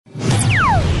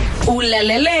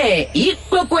Ulalele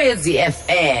ikwekwezi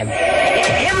FM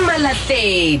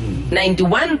eMalahleni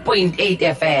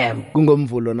 91.8 FM.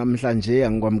 Kungomvulo namhlanje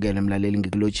angikwamukele mlaleli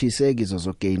ngikulochise kizo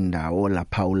zonke indawo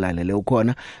lapha ulalele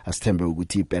ukhona asithembe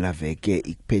ukuthi iphela veke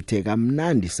ikuphethe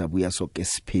kamnandi sabuya sonke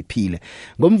siphephile.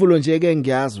 Ngomvulo nje ke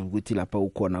ngiyazi ukuthi lapha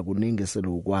ukhona kuningi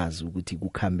selokwazi ukuthi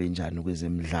kukhambe njani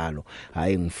kwezemidlalo.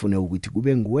 Hayi ngifune ukuthi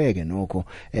kube nguweke nokho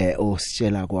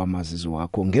ositshela kwamazizo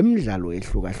wakho ngemidlalo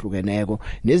ehlukahlukeneko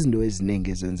nezinto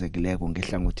eziningi ezenzekileko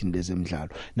ngehlangothini lezemidlalo.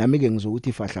 Nami ke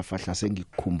ngizokuthi fahla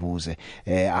sengikukhumbuze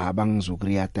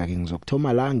abangizokuriata ke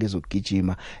ngizokuthoma la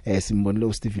ngezokugijima simbonile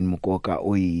uSteven Mukoka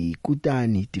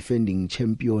oyikutani defending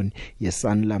champion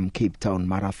yeSanlam Cape Town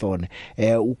Marathon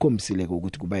ukhombisile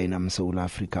ukuthi kuba yena South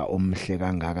Africa omhle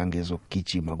kangaka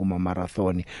ngezokugijima kuma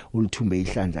marathon ulithumbe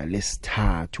ihlandla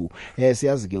lesithathu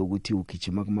siyazi ke ukuthi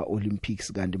ugijima kuma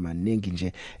Olympics kanti maningi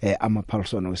nje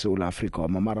amaphaliswano weSouth Africa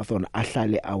wama marathon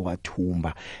ahlale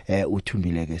awathumba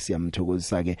uthumbile ke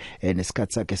siyamthokozisa ke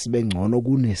nesikhathi sakhe sibe ngcono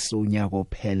kunesonya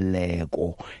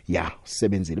kopheleko ya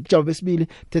sebenzile ubujamo besibili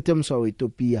Thethemswa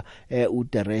weEthiopia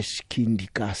uDeresh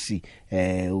Kindikasi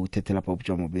uthethe lapha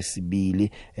ubujamo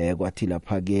besibili kwathi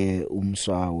lapha ke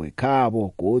umswa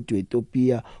wekhabo godu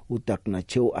weEthiopia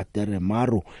uDaknachew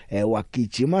Aderemaro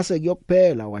wagijima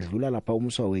sekuyokuphela wadlula lapha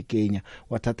umswa weKenya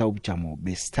wathatha ubujamo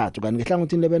besithathu kanti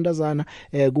ngehlangothini lebentazana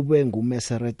kube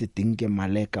ngumeseret Dinke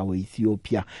Maleka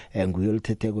weEthiopia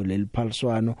nguyolithetheko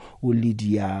leliphaliswano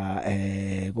uLydia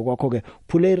kokwakho ke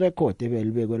phule irecord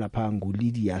ebelibekwe lapha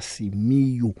nguLydia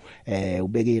Simiyu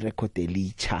ubeke irecord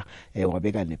elicha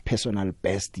wabeka nepersonal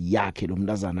best yakhe lo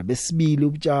mntazana besibili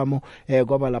ubujamo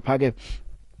kwaba lapha ke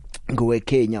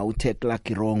ngoweKenya uThekla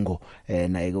Kirongo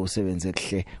naye ke usebenze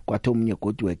kuhle kwathi omunye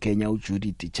godi weKenya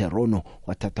uJudith Cherono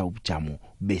wathatha ubujamo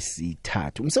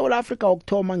besithathu. USouth Africa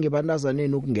okthoma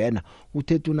ngebantazaneni ukungena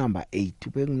uthethe number 8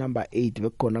 ubeke number 8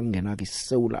 bekukhona kungena ke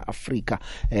South Africa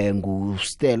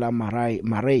nguStella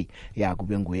Maray ya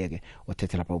kube nguyeke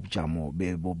othethe lapha ubujamo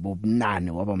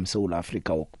bobunane waba uSouth Africa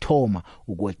okthoma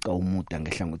ukweqa umuda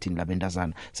ngehlangothini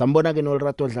labentazana. Sambona ke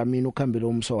noLrato Dlamini ukhambile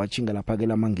umso wachinga lapha ke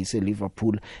lamangise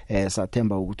Liverpool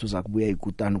sathemba ukuthi uza kubuya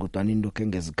ikutani kodwa into ke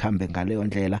ngezikhambe ngaleyo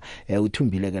ndlela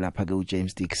uthumbile ke lapha ke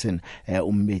uJames Dixon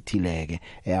umbethileke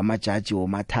amajaji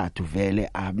womathathu vele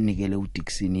abanikele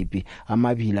uDixon ipi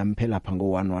amabili amphela lapha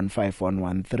ngo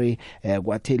 115 113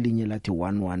 kwathi elinye lathi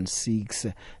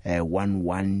 116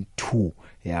 112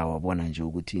 ya wabona nje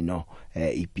ukuthi no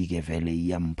ibhike vele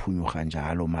iyamphunyuka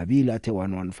njalo mabili athe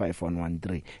 115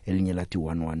 113 elinye lathi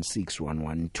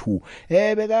 116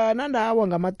 112 beka nandawo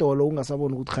ngamadolo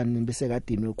ungasabona ukuthi khani bese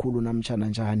kadini wekhulu namtshana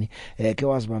njani ke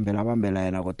wazibambela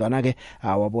yena kodwa na ke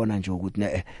awabona nje ukuthi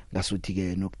ngasuthi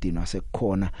ke nokudinwa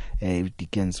sekukhona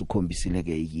uDickens ukhombisile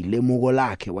ke ilemuko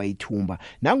lakhe wayithumba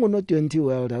nangu no 20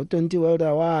 World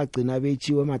wagcina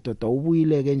bechiwe madoda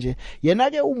ubuyile ke nje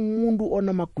yena ke umuntu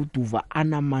onamaguduva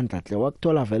anamandla hle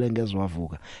wakuthola vele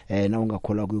ngezwavuka na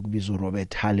ungakhola kuyokubizwa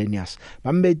Robert Hallenius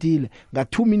bambethile nga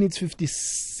 2 minutes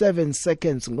 57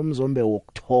 seconds ngomzombe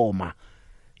wokthoma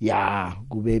ya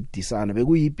kube ebudisana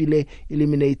bekuyipile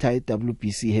eliminator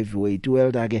eWBC heavyweight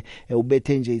welter ke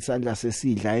ubethe nje isandla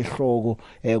sesidla ehloko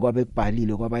kwabe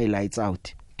kubhalile kwaba lights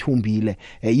out thumbile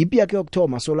yipi yakhe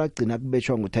yokthoma solagcina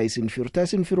kubetshwa nguTyson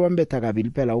Fury wambetha kabili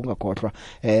phela ungakhohlwa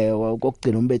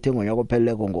kokugcina umbethe ngonyaka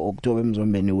opheleleko ngoOctober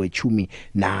emzombeni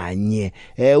we-11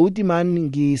 uthi man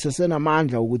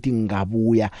ngisesenamandla ukuthi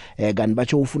ngingabuya kanti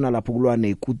batsho ufuna lapho kulwa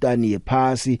nekutani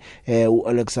yephasi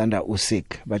uAlexander Usyk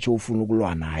batsho ufuna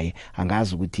ukulwa naye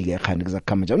angazi ukuthi ke khani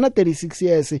kuzakhama njani una 36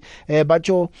 years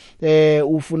batsho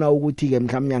ufuna ukuthi ke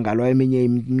mhlawumnye ngalwa eminye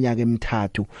iminyaka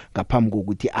emithathu ngaphambi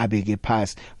kokuthi abeke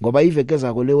phasi ngoba iveke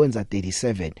zako le wenza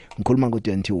 37 ngikhuluma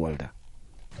ngo20 World.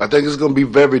 I think it's going to be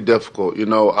very difficult. You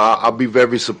know, I'll be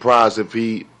very surprised if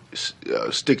he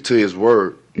stick to his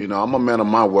word. You know, I'm a man of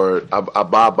my word. I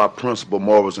abide by principle,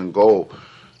 morals, and goal.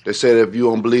 They said if you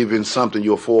don't believe in something,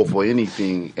 you'll fall for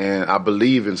anything. And I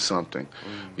believe in something,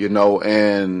 you know.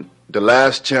 And the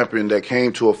last champion that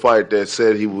came to a fight that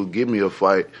said he would give me a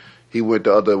fight, he went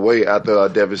the other way after a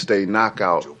devastating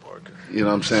knockout. You know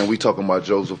what I'm saying? We talking about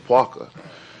Joseph Parker.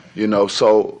 You know,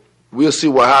 so we'll see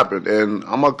what happened, and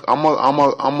I'm a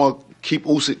keep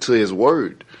Usyk to his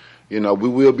word. You know, we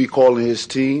will be calling his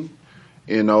team,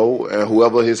 you know, and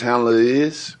whoever his handler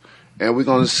is, and we're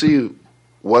gonna see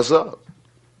what's up.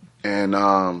 And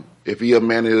if he a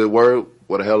man of his word,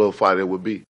 what a hell of a fight it would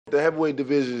be. The heavyweight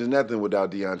division is nothing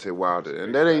without Deontay Wilder,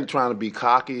 and that ain't trying to be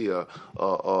cocky or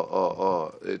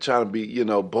trying to be, you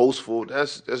know, boastful.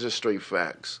 That's just straight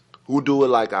facts. Who do it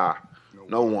like I?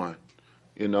 No one.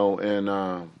 You know, and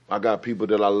I got people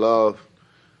that I love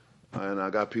and I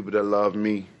got people that love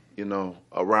me,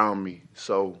 around me.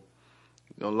 So,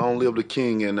 long live the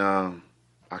king, and I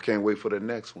can't wait for the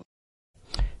next one.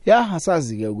 Ya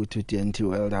asazi ke ukuthi uTNT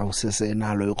World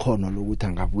awusesenalo ikhono lokuthi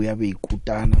angabuya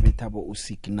beyikutana bethabo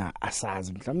usigna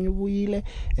asazi mhlawumnye ubuyile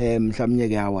mhlawumnye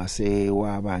ke awase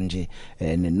waba nje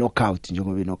ne knockout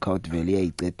njengoba knockout vele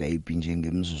iyayiceda ipi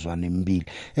njengemizuzwana emibili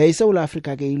iSouth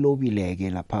Africa ke ilobileke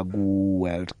lapha ku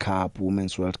World Cup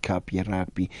Women's World Cup ye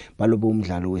rugby balobe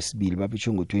umdlalo wesibili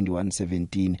babetsho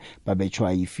ngo2117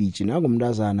 babetshwa iFiji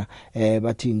nangomntazana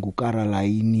bathi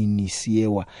nguKaroline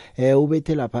Nisiyewa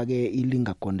ubethe lapha ke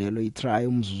ilinga ndelo itry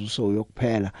umzuzu so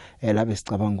yokuphela labe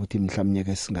sicabanga ukuthi mhlawumnye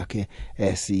ke singakhe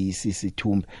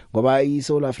sithumbe ngoba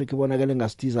iSouth Africa ibonakala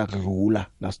ngasithiza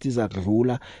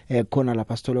kudlula khona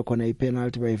lapha sithole khona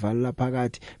ipenalty bayivala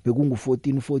phakathi bekungu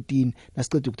 14-14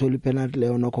 nasiqeda ukuthola ipenalty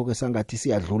leyo nokho ke sangathi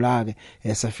siyadlula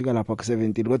ke safika lapha ku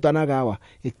 17 kodwa nakawa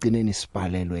ekugcineni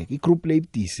sibhalelwe igroup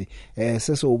labdisi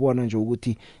sesowubona nje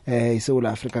ukuthi iSouth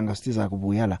Africa ngasithiza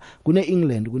kubuya la kune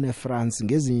England kune France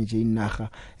ngezinye nje inaga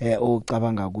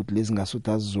ocabanga ukuthi lezi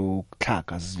ngasutha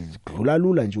zizokuxhaga zidlula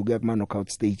lula nje ukuya kuma knockout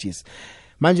stages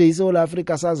manje iSouth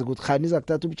Africa sazi ukuthi khaniza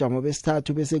kuthatha ubujamo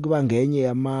besithathu bese kuba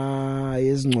ngenye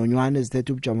yezingconywane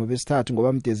ezithethe ubujamo besithathu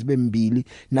ngoba mdezi bembili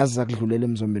nazi zakudlulela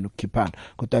emzombeni ukukhiphana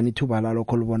kodwa nithuba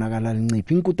lalokho libonakala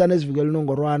linciphi inkutane ezivikela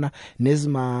inongorwana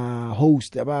nezima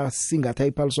host abasingatha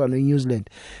iphaliswano eNew Zealand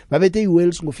babethe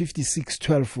iWales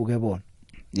ngo56-12 ke bona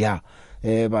yeah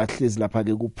bahlezi lapha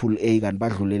ke ku pool A kanti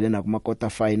badlulele na kuma quarter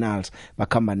finals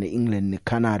bakhamba neEngland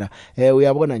neCanada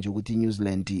uyabona nje ukuthi iNew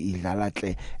Zealand idlala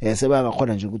hle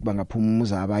sebayakhona nje ukuthi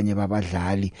bangaphumuza abanye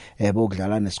babadlali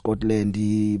bokudlala neScotland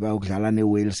bayokudlala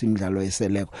neWales imidlalo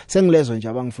yeseleko sengilezo nje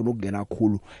abangifuna ukungena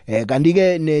kakhulu kanti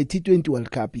ke neT20 World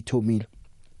Cup ithomile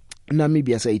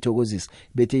Namibia sayithokozisa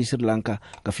bethe iSri Lanka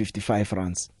ka55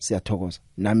 runs siyathokoza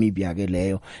Namibia ke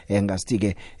leyo ngasithi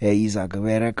ke iza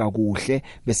kubereka kuhle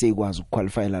bese ikwazi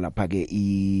ukuqualify lapha ke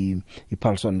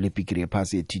iPaulson lePigree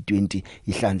pass ye-T20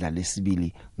 ihlandla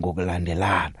lesibili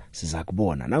ngokulandelana siza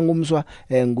kubona nangumswa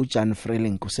nguJan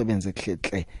Freeling kusebenze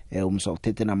kuhlehle umswa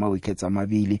uthethe nama wickets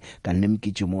amabili kanti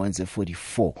nemgijimo wenze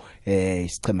 44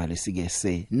 isichema lesike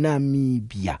se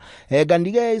Namibia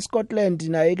kanti ke iScotland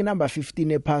nayo ke number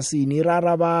 15 ephasini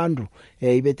irara abantu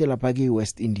ibethe lapha ke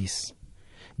iWest Indies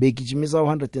begijimisa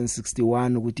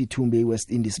 161 ukuthi ithumbe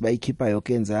iWest Indies bayikhipha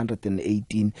yonke enze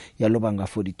 118 yaloba nga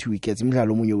 42 wickets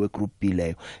imidlalo omunye wegroup B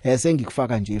leyo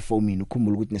sengikufaka nje eformini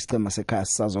ukhumbula ukuthi nesicema sekhaya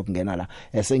sizokungena la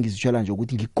sengizitshela nje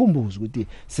ukuthi ngikhumbuze ukuthi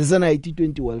sesena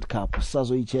i20 World Cup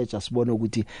sisazoyichecha sibone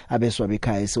ukuthi abeswa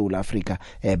bekhaya eSouth Africa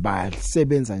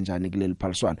basebenza njani kuleli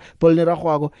phaliswano Paulnera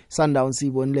kwako Sundowns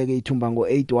ibonileke ithumba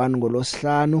ngo8-1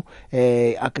 ngolosihlanu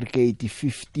aggregate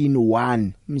 15-1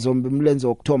 mzombe mlenze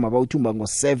October bawuthumba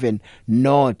ngo7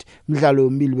 not mdlalo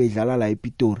yomibili bedlala la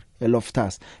ePitori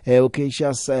eLoftus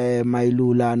Okashas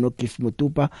Mayilula no Gift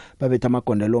Mutupa babetha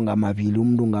amagondelo ngamabili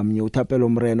umuntu ngamnye uThapelo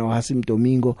Mrena uHasim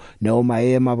Domingo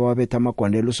neOmayema babetha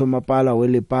amagondelo uSomapala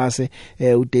weLepase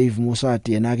uDave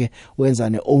Musati yena ke wenza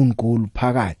neown goal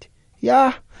phakathi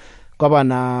ya kwaba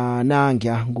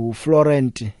nangya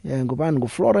nguFlorent ngubani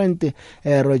nguFlorent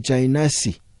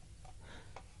Rojainasi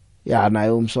ya naye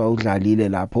umswa udlalile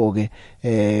lapho ke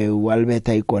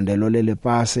walibetha igondelo lele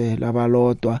pase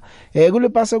labalodwa kule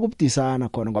pase kubudisana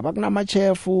khona ngoba kunama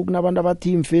chef kunabantu aba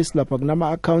team face lapha kunama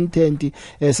accountant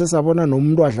sesabona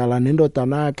nomuntu adlala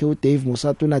nendodana yakhe uDave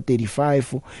Musatu na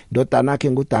 35 indodana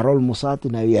yakhe nguDarol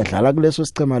Musatu naye uyadlala kuleso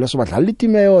sicema leso badlala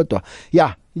iteam eyodwa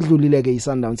ya idlulile ke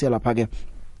iSundowns lapha ke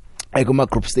kuma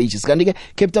group stages kanti ke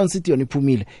Cape Town City yona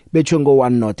iphumile betshwe ngo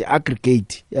 1-0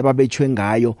 aggregate ababetshwe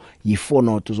ngayo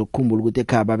yi4-0 uzokukhumbula ukuthi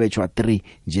ekhaya babetshwa 3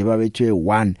 nje babetshwe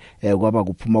 1 kwaba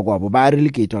kuphuma kwabo ba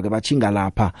relegate ke bachinga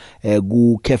lapha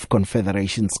ku CAF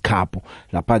Confederations Cup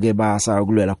lapha ke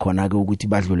basakulwela khona ke ukuthi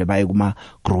badlule baye kuma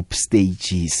group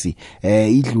stages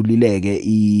idlulileke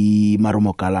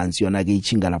iMarumo Gallants yona ke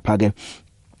ichinga lapha ke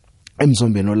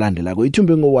emzombeni olandela ko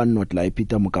ithumbe ngo1-0 la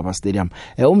ePeter Mokaba Stadium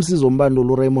umsizo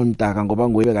umbandulu Raymond Taka ngoba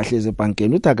ngoyebe kahleze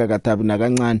ebankeni uTaka kathabi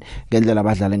nakancane ngendlela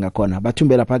abadlala ngakhona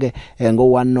bathumbe lapha ke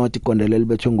ngo1-0 ikondelo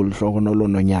libethwe ngoluhloko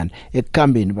nolononyana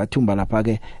ekukhambeni bathumba lapha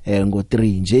ke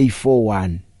ngo3 nje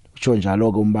i4-1 utsho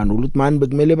njalo ke umbandulu ukuthi manje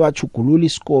bekumele bachugulula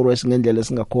iscore esingendlela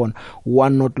esingakhona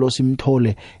 1-0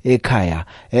 losimthole ekhaya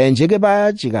njeke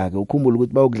bayajika ke ukhumbula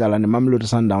ukuthi bayokudlala neMamelodi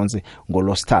Sundowns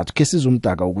ngolosithathu ke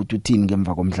sizumdaka ukuthi uthini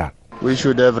ngemva komdlalo. We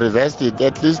should have reversed it.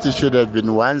 At least it should have been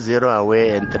 1-0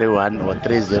 away and 3-1 or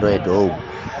 3-0 at home.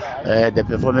 The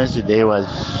performance today was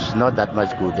not that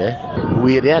much good.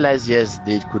 We realized, yes,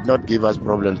 they could not give us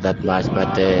problems that much,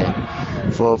 but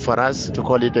For us to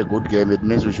call it a good game, it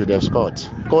means we should have scored.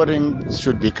 Scoring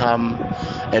should become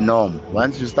a norm.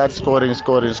 Once you start scoring,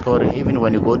 even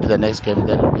when you go to the next game,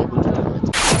 then you'll be able to do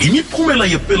it. Imiphumela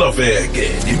yempela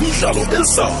veke imidlalo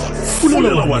ezayo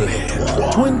Fulela Wanethwa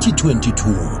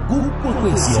 2022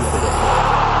 kuKwekwezi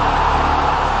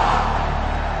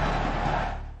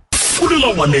Fulela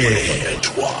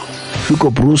Wanethwa Hugo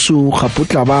Bruce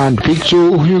ukhaputla abantu picture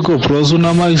Hugo Bruce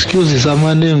unama excuses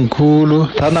amaningi khulu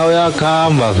thana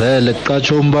uyakhamba vele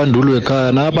kuqatsha umbanduli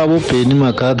wekhaya nababobheni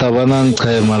makhada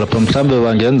abanangichema lapha mhlambe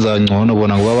bangenza ngcono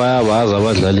bona ngoba bayabaza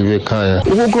abadlali bekhaya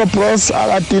Hugo Bruce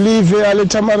akadelive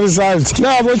aletha ama results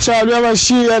nabo Charlie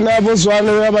uyabashiya nabo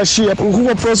Zwane uyabashiya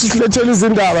Hugo Bruce usilethela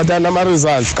izindaba dana ama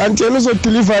results kanti yena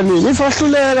uzodeliver nini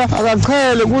ifahluleka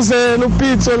akachele kuze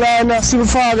uPitso lana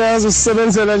simfake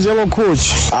azosebenzela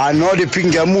njengocoach Anode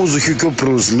ngiyamuzwa Hugo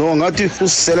Bruce no ngathi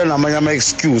usisela namanye ama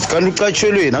excuse kanti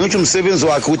uqatshelweni angisho umsebenzi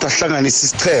wakhe ukuthi ahlanganise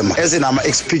isichema eze nama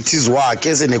expertise wakhe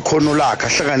eze nekhono lakhe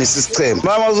ahlanganise isichema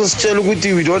mama uzositshela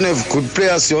ukuthi we don't have good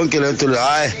players yonke lento le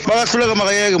hayi makahluleka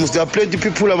makayeke must have plenty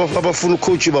people abafuna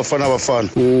ucoach bafana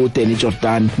uDenny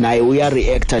Jordan naye uya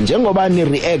reacta njengoba ni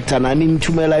reacta nani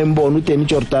nimthumela imbono uDenny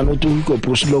Jordan uthi Hugo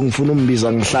Bruce lo ngifuna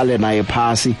umbiza ngihlale naye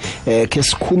phasi ke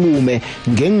sikhulume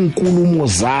ngenkulumo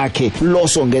zakhe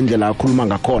loso ngendlela akhuluma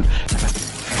ngakhona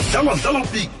dlala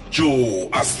picture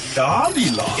asidlali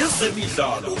la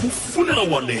ezemidlalo uFulela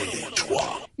Wanethwa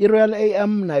iRoyal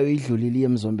AM nayo idlulile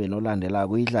emzombeni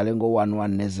olandelako idlale ngo1-1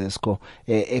 neZesco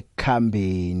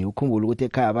ekukhambeni ukhumbula ukuthi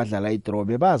ekhaya abadlala idraw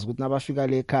bebazi ukuthi nabafika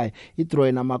le ekhaya idraw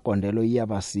enamagondelo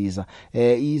iyabasiza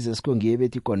iZesco ngiye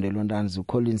bethi igondelo ndanzi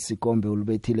uCollins Sikombe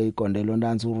ulibethile igondelo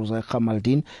ndanzi uRuza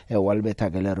Khamaldin walibetha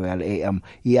ke le Royal AM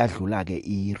iyadlula ke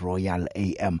iRoyal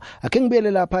AM ake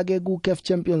ngibele lapha ke ku CAF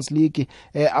Champions League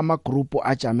ama group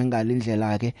ajame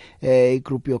ngalindlela ke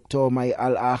igroup yokuthoma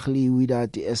iAl Ahly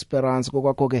Wydad Esperance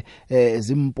kokwakho ke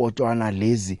zimpotwana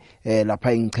lezi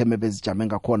lapha ingcheme bezijame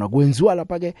ngakhona kwenziwa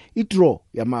lapha ke idraw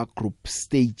yama group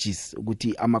stages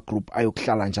ukuthi ama group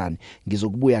ayokuhlala njani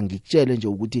ngizokubuya ngikutshele nje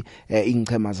ukuthi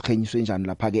ingchema zikhenyiswe njani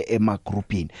lapha ke ema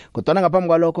groupini kodwa ngaphambi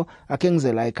kwalokho akhe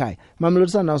ngizela ekhaya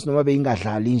Mamelodi Sundowns noma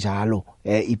beyingadlali njalo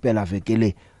iphela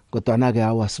vekele kodwa ke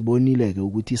awasibonile ke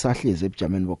ukuthi isahleze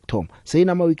ebujameni bokuthoma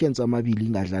seyinama weekends amabili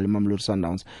ingadlali Mamelodi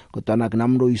Sundowns kodwa ke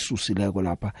namlo isusileko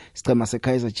lapha isichema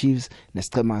seKaizer Chiefs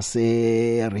nesichema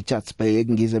seRichards Bay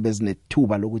ngize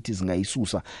bezinethuba lokuthi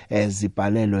zingayisusa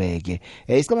zibhalelweke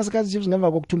isichema seKaizer Chiefs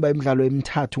ngemva kokuthumba imidlalo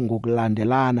emithathu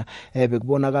ngokulandelana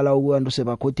bekubonakala ukwantu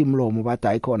sebakhothi imlomo bathi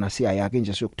ayikhona siyayake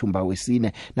nje siyokuthumba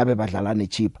wesine nabe badlala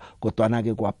neChip kodwa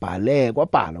ke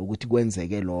kwabhala ukuthi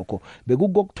kwenzeke lokho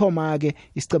bekukokuthoma ke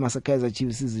isichema seKaizer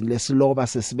Chiefs isizini lesiloba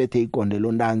sesibethe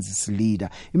igondelo ndanzi silida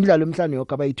imidlalo emihlanu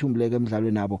yonke abayithumbileke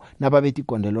emidlalweni nabo nababethi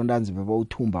igondelo ndanzi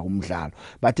bebawuthumba umdlalo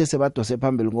bathe sebadose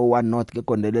phambili ngo1-0 ke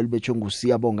igondelo elibetshwe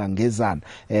nguSiyabonga ngezana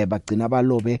bagcina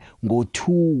balobe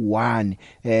ngo2-1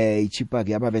 iChipa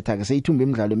ke yababetha ke seyithumba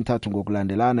imidlalo emithathu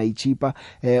ngokulandelana iChipa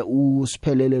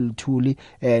uSiphelele Luthuli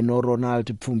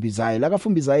noRonald Pfumbizayi la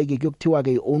kaFumbizayi ke kuyokuthiwa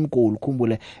ke iown goal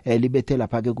khumbule libethe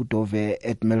lapha ke kuDove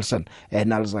Edmelson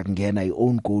naliza kungena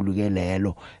iown goal ke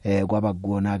lelo kwaba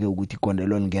kuona ke ukuthi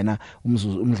igondelo lingena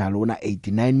umdlalo una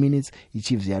 89 minutes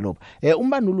iChiefs yaloba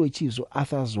umbanduli weChiefs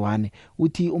uArthur Zwane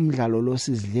uthi umdlalo lo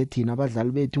sizidle thina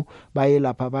abadlali bethu baye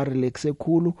lapha ba relax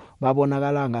ekhulu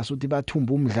babonakala ngasuthi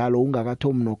bathumba umdlalo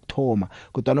ungakathomi nokuthoma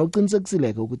kodwa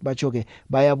nokuqinisekisile ke ukuthi batsho ke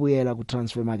bayabuyela ku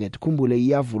transfer market khumbule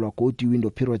iyavulwa godi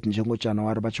window period njengo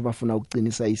January batsho bafuna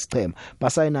ukuqinisa isichema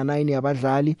basayina 9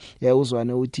 yabadlali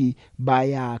uZwane uthi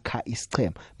bayakha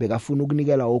isichema bekafuna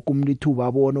ukunikela wokumuntu ithuba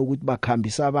abone ukuthi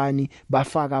bakhambisa abani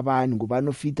bafaka abani ngubani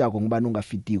ofitako ngubani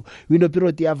ongafitiwe window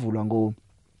period yavulwa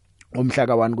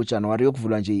ngomhlaka 1 kuJanuary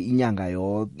yokuvulwa nje inyanga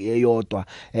eyodwa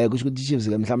kusho ukuthi iChiefs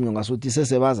ke mhlawumnye ngasuthi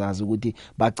sesebazazi ukuthi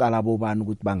bacala bobani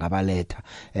ukuthi bangabaletha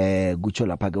kutsho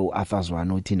lapha ke uArthur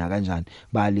Zwane uthina kanjani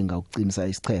bayalinga ukuqinisa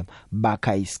isichema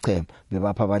bakha isichema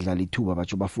bebapha abadlali ithuba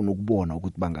batsho bafuna ukubona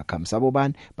ukuthi bangakhamisa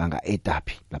bobani banga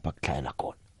etapi lapha kuhlayela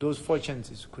khona. Those four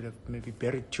chances could have maybe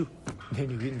buried two,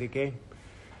 then you win the game.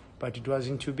 But it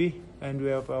wasn't to be, and we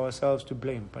have ourselves to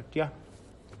blame. But yeah,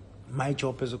 my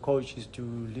job as a coach is to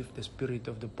lift the spirit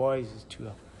of the boys, is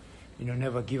to,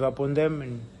 never give up on them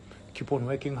and keep on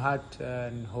working hard,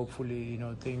 and hopefully,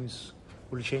 things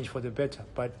will change for the better.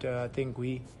 But I think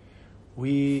we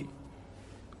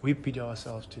beat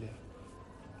ourselves today.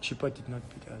 Chippa did not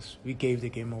beat us. We gave the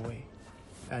game away.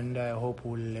 And I hope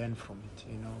we'll learn from it,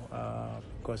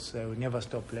 because we never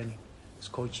stop learning. As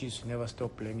coaches, we never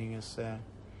stop learning as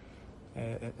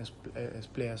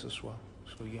players as well.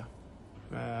 So yeah,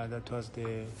 that was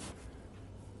the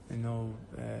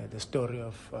the story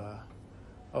of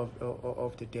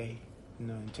the day,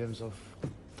 in terms of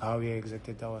how we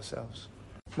exerted ourselves.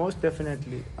 Most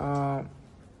definitely,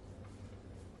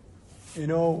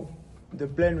 the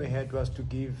plan we had was to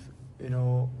give,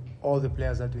 all the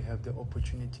players that we have the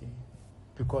opportunity,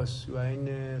 because we are in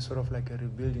a sort of like a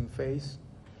rebuilding phase.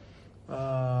 We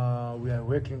are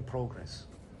work in progress,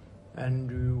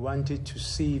 and we wanted to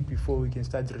see before we can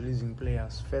start releasing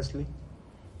players. Firstly,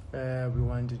 we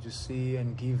wanted to see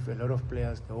and give a lot of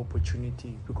players the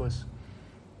opportunity, because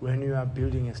when you are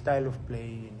building a style of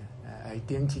play,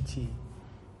 identity,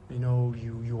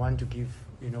 you want to give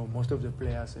most of the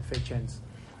players a fair chance,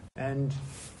 and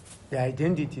the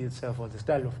identity itself or the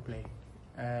style of play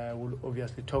will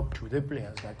obviously talk to the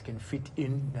players that can fit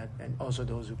in, and also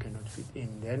those who cannot fit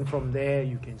in. Then from there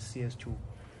you can see as to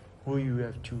who you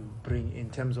have to bring in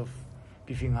terms of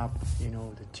beefing up,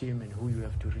 the team, and who you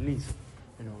have to release.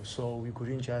 So we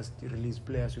couldn't just release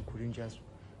players, we couldn't just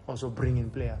also bring in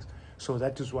players. So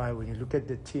that is why when you look at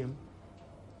the team,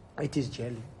 it is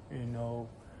jelly.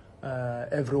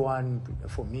 Everyone,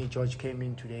 for me, George came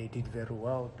in today, did very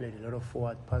well, played a lot of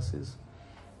forward passes.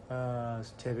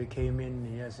 Steve came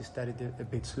in, yes, he started a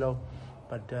bit slow,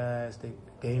 but as the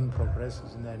game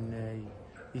progresses, and then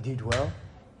he did well.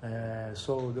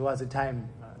 So there was a time,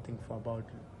 I think for about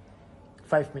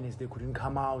 5 minutes, they couldn't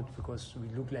come out because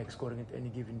we looked like scoring at any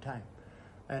given time.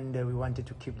 And we wanted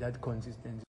to keep that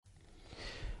consistency.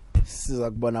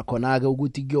 Siza kubona khona ke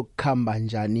ukuthi kuyokukhamba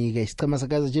njani ke isicema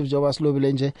sakaza Chiefs njoba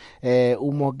silobile nje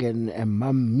uMorgan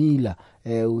Mamila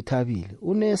uthabile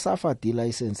une SAFA D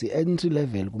license entry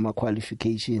level kuma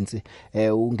qualifications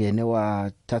ungene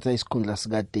wathatha isikhundla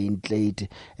sika Dane Clayton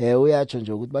uyatsho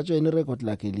nje ukuthi bajoin record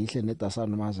lakhe lihle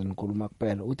neDasano maze nikhuluma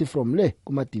kuphela uthi from le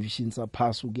kuma divisions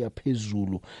aphasi ukuya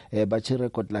phezulu bache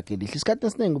record lakhe lihle isikhathi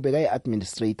esiningi ubeka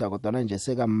iadministrator kodwa nje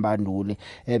seka mbanduli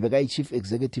beka ichief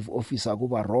executive officer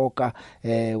kuba Roka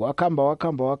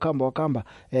wakhamba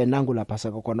nangu lapha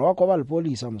saka khona wakho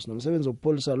balipolisa msebenzi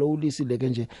wopolisa lo ulisile ke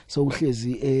nje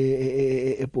sowuhlezi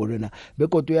ebholweni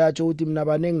bekodwa uyatsho uthi mina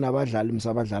abanengi nabadlali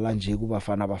msabadlala nje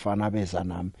kubafana beza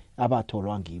nami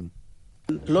abatholwa ngimi.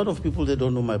 A lot of people, they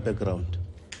don't know my background,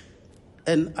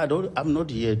 and I'm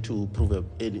not here to prove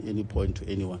any point to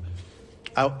anyone.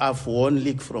 I've won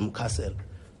league from Castle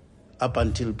up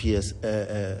until PS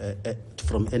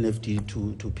from NFD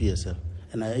to PSL.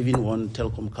 And I even won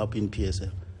Telkom Cup in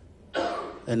PSL.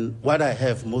 And what I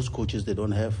have, most coaches, they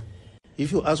don't have.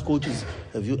 If you ask coaches,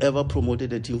 have you ever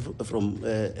promoted a team from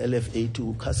LFA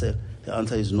to Castle? The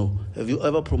answer is no. Have you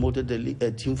ever promoted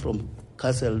a team from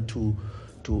Castle to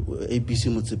APC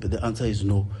Motsepe? The answer is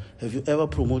no. Have you ever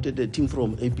promoted a team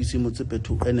from APC Motsepe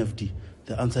to NFD?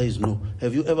 The answer is no.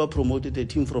 Have you ever promoted a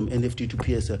team from NFD to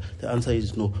PSL? The answer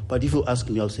is no. But if you ask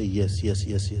me, I'll say yes.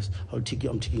 I'm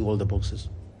ticking all the boxes.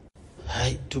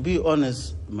 To be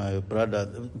honest, my brother,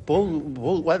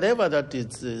 whatever that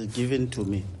is given to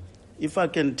me, if I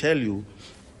can tell you,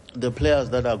 the players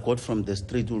that I got from the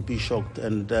street will be shocked,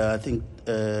 and I think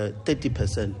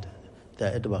 30%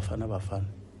 they're at Bafana.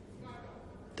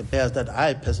 The players that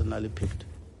I personally picked,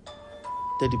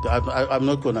 30%, I'm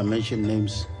not going to mention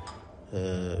names,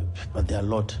 but there are a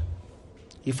lot.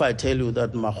 If I tell you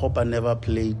that Mahopa never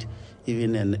played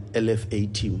even an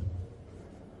LFA team,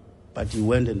 but he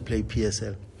went and played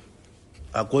PSL.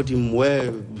 I got him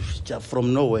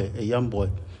from nowhere, a young boy.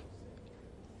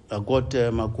 I got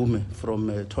Magume from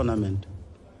a tournament.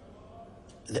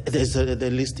 The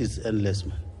list is endless,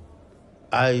 man.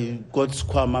 I got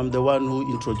Squama. I'm the one who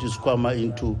introduced Squama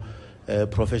into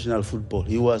professional football.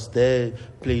 He was there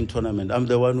playing tournament. I'm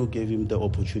the one who gave him the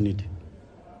opportunity.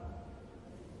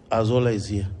 Azola is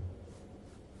here.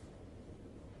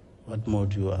 What more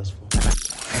do you ask for?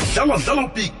 Dlala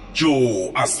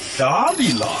picture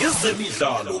asidlali la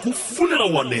ezemidlalo kufunela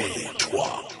Wanethwa.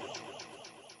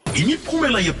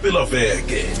 Imiphumela yempela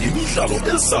veke nemidlalo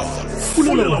ezayo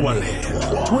kufunela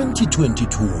Wanethwa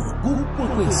 2022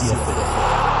 kuKwekwezi FM.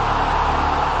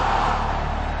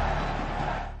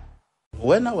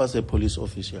 When I was a police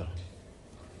officer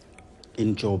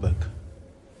in Joburg,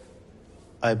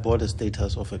 I bought a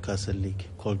status of a castle league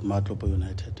called Wanethwa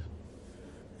United.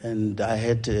 And I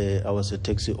was a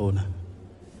taxi owner.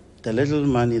 The little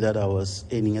money that I was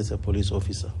earning as a police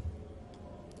officer,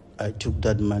 I took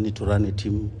that money to run a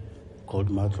team called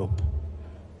Wanethwa.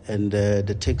 And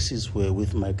the taxis were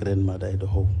with my grandmother at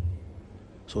home.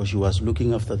 So she was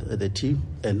looking after the team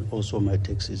and also my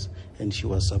taxis, and she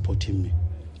was supporting me.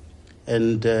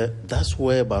 And that's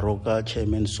where Baroka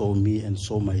chairman saw me and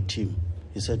saw my team.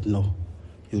 He said, no,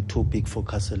 you're too big for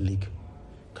Castle League.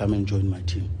 Come and join my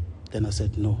team. Then I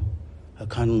said, no, I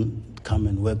can't come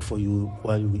and work for you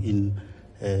while you're in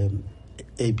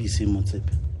ABC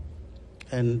Motsepe.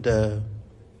 And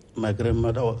my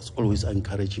grandmother was always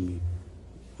encouraging me,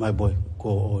 my boy, go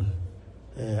on.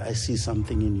 I see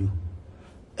something in you.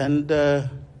 And the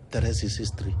rest is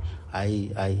history.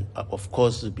 I of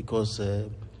course, because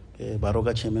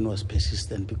Baroga chairman was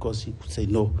persistent, because he could say,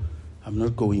 no, I'm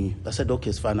not going. I said, okay,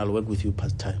 it's fine, I'll work with you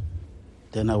part-time.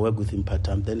 Then I worked with him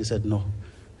part-time. Then he said, no,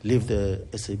 leave the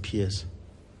SAPS.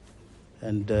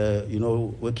 And,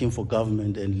 working for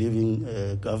government and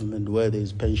leaving government where there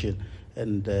is pension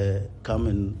and come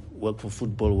and work for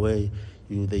football where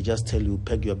they just tell you,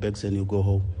 pack your bags and you go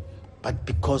home. But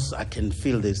because I can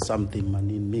feel there's something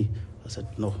in me, I said,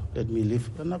 no, let me leave.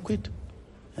 And I quit.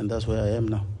 And that's where I am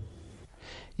now.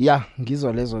 Ya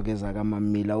ngizwa lezo ke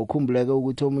zakamamila ukhumbuleke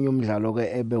ukuthi omunye umdlalo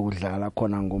ke ebe udlala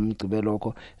khona ngomgcibelo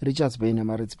lokho Richards Bay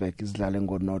neMaritzburg izidlale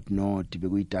ngo-North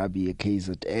bekuyiderby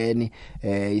yeKZN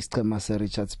isichema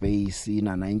seRichards Bay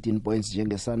sina 19 points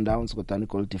njenge Sundowns kodwa ni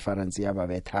goal difference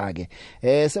yababetha ke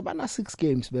sebana 6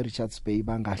 games beRichards Bay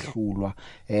bangahlulwa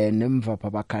nemva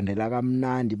babakhandela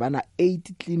kamnandi bana 8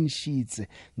 clean sheets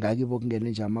ngakibo kungene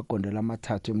nje amagondela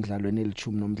amathathu emidlalweni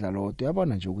elithumi nomdlalo wodwa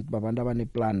uyabona nje ukuthi babantu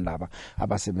abaneplan laba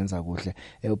abasebenza kuhle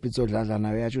uPitso Dladla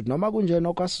nayo yathi ukuthi noma kunje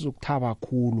nokwasizukuthaba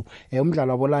kakhulu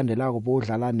umdlalo abolandelako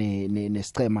bodlala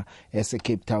nesicema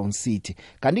Cape Town City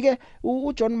kanti ke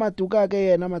uJohn Maduka ke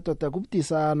yena madoda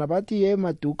kubudisana bathi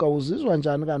Maduka uzizwa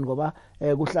njani kanti ngoba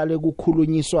kuhlale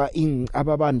kukhulunyiswa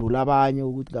ababandula abanye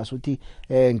ukuthi ngasuthi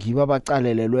ngiba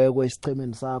bacalelelweko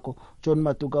esicemeni sakho John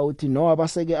Maduka uthi no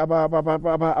abaseke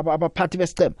abaphathi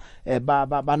besicema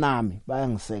banami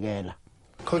bayangisekela.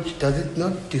 Coach, does it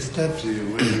not disturb you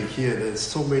when you hear there's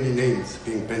so many names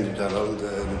being bandied around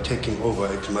taking over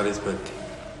at Maritzburg?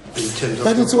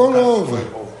 But it's all over.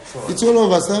 It's all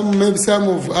over. Maybe some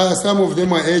of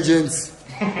them are agents,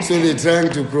 so they're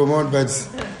trying to promote. But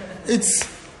it's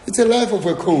a life of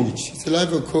a coach. It's a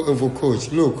life of a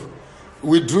coach. Look,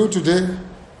 we drew today,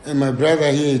 and my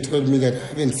brother here told me that I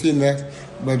haven't seen that,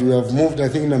 but we have moved. I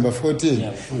think number 14.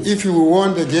 Yeah, if you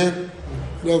won the game,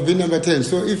 we have been number 10.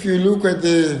 So if you look at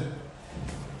the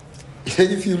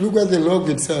log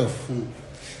itself,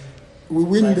 we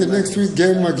win the next week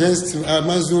game against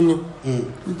Amazulu.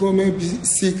 We go maybe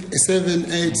 6,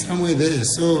 7, 8 somewhere there.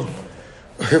 So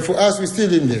for us, we're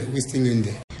still in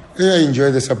there. I enjoy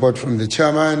the support from the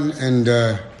chairman, and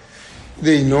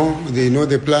they know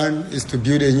the plan is to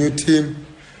build a new team.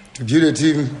 To build a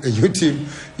new team,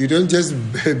 you don't just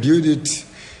build it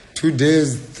 2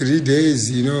 days, 3 days.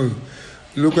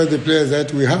 Look at the players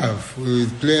that we have.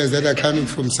 With players that are coming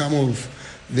from some of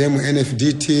them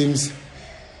NFD teams,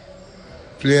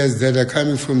 players that are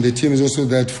coming from the teams also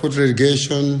that fought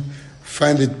relegation,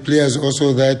 find the players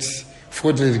also that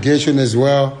fought relegation as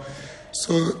well.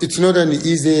 So it's not an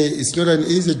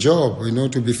easy job,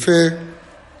 to be fair.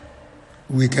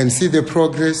 We can see the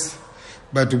progress,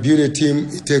 but to build a team,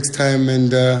 it takes time.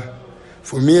 And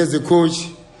for me as a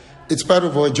coach, it's part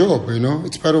of our job,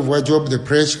 It's part of our job, the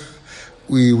pressure.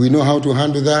 We know how to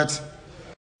handle that.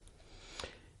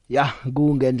 Ya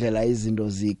kungendlela izinto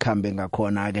zikhambe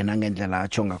ngakhona ke nangendlela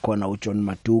atsho ngakhona uJohn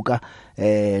Maduka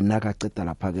nakaceda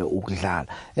lapha ke ukudlala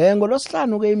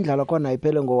ngolosihlanu ke imidlalo khona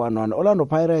iphele ngo-1-1 Orlando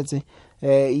Pirates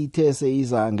ithe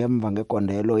seyiza ngemva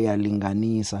ngekondelo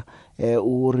yalinganisa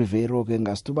uRivero ke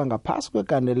ngasithuba ngaphasi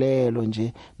kwegandelelo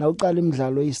nje na uqala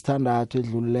imidlalo isithandathu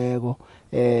edluleko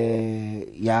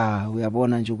ya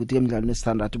uyabona nje ukuthi emidlalweni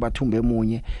esithandathu bathumbe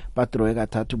emunye badrowe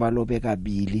kathathu balobe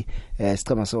kabili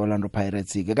sicema seOrlando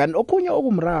Pirates ke kanti okunye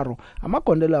okumraro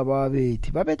amagondelo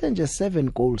ababethi babethe nje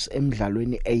 7 goals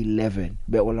emidlalweni 11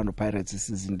 beOrlando Pirates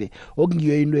season le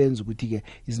okungiyo into yenza ukuthi ke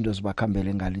izinto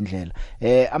zibakhambele ngalindlela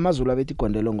amazulu abethi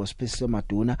igondelo ngoSpace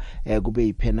Maduna kube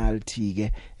yipenalty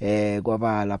ke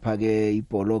kwaba lapha ke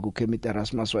ibhola kuKemit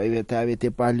Erasmus wayebetha abethe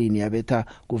epalini yabetha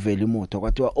kuvela imoto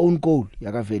kwathiwa own goal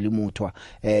yakavela imoto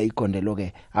igondelo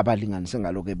ke abalinganise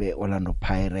ngaloke beOrlando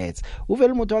Pirates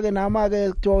uvela imoto ke nama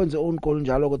ke kuthiwa own goal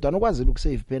njalo kodwa nokwazile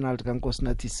ukusave penalty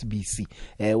kaNkosinathi Sibisi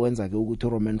wenza ke ukuthi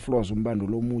Roman Flows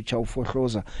umbandulo omutsha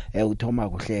ufohloza uthoma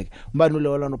kuhleke umbandulo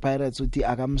weOrlando Pirates uthi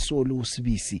akamsoli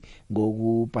uSibisi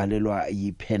ngokubhalelwa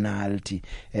yipenalty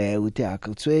uthi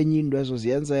akutswenye into ezo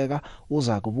ziyenzeka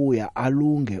uza kubuya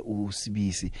alunge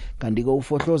uSibisi kanti ke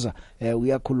ufohloza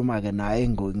uyakhuluma ke naye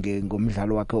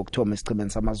ngomdlalo wakhe okthoma esichemeni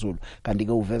samaZulu kanti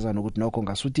ke uveza nokuthi nokho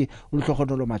ngasuthi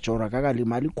ulihlohonolo majora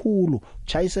kakalimali khulu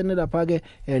chayisene lapha ke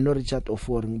no Richard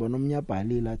Ofori ngibona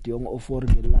umnyabhali la Diong Ofori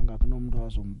ngelanga kunomuntu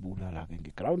wazombula la ke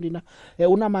ngeground ina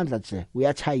unamandla hle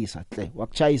uyachayisa hle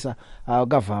wakuchayisa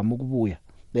akavama ukubuya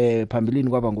phambilini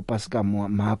kwaba nguPascal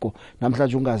Mako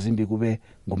namhlanje ungazimbi kube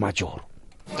ngumajoro.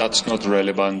 That's not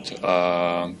relevant.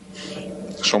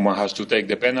 Someone has to take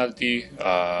the penalty,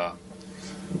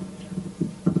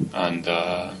 and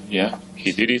yeah,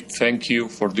 he did it. Thank you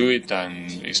for doing it,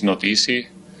 and it's not easy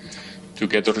to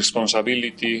get the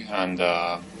responsibility, and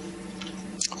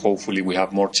hopefully we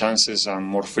have more chances and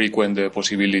more frequent the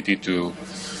possibility to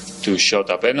shot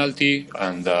a penalty,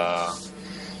 and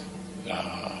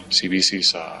CBC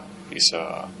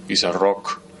is a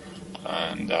rock,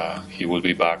 and he will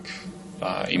be back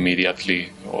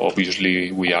immediately.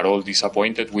 Obviously, we are all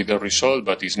disappointed with the result,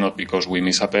 but it's not because we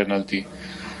miss a penalty,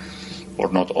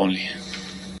 or not only.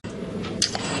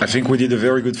 I think we did a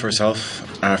very good first half.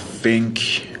 I think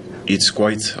it's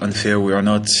quite unfair we are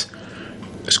not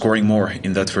scoring more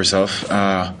in that first half.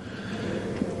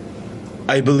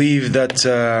 I believe that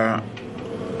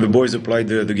the boys applied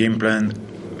the game plan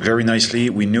very nicely.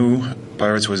 We knew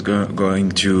Pirates was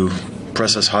going to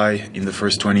press us high in the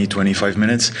first 20-25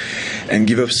 minutes and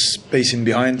give us space in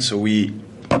behind, so we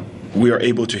are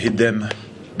able to hit them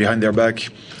behind their back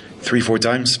 3-4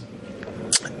 times,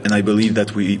 and I believe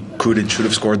that we could and should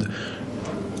have scored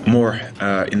more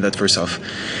in that first half.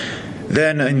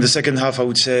 Then in the second half, I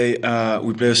would say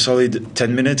we played a solid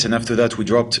 10 minutes, and after that we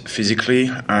dropped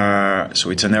physically, so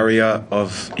it's an area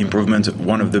of improvement,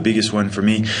 one of the biggest one for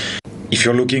me. If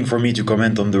you're looking for me to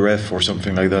comment on the ref or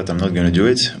something like that, I'm not going to do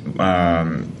it,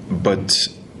 but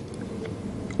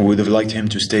we would have liked him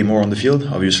to stay more on the field.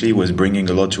 Obviously, he was bringing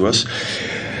a lot to us.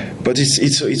 But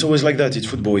it's always like that. It's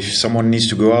football. If someone needs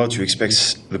to go out, you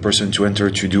expect the person to enter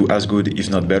to do as good, if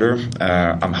not better.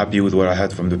 I'm happy with what I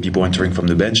had from the people entering from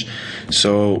the bench.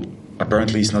 So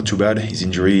apparently it's not too bad. His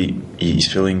injury, he's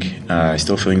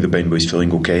still feeling the pain, but he's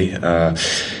feeling okay.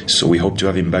 So we hope to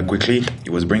have him back quickly.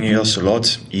 He was bringing us a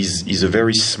lot. He's a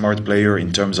very smart player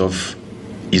in terms of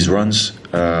his runs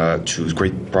to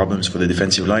create problems for the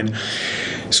defensive line.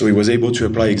 So he was able to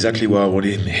apply exactly what I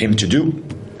wanted him to do.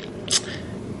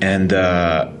 And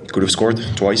could have scored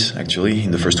twice, actually,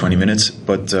 in the first 20 minutes.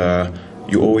 But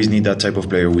you always need that type of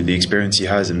player with the experience he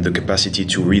has and the capacity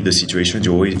to read the situations.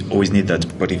 You always need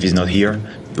that. But if he's not here,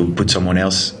 you'll put someone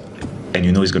else, and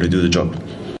you know he's going to do the job.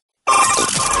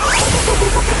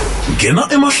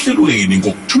 Ngena emahlelweni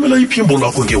ngokuthumela iphimbo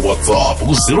lakho ngeWhatsApp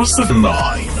ku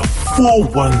 079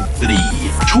 413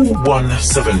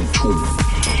 2172.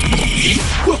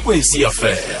 Ikwekwezi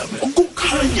FM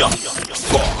ukukhanya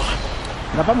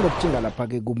ngaphambi kokuthinga lapha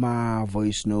ke kuma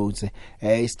voice notes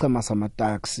isichema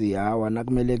samataxi awana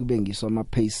kumele kube ngiswa ama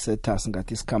pace setters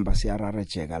ngathi isikhamba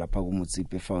siyararejeka lapha ku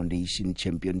Mutsipe Foundation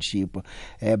Championship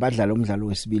badlala umdlalo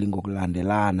wesibili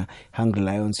ngokulandelana. Hungry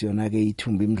Lions yona ke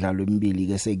ithumba imidlalo emibili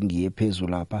ke sekungiye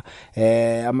phezulu lapha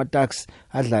amataxi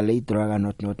adlala iDraga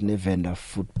not neVenda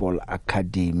Football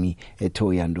Academy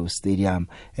eThoyando Stadium.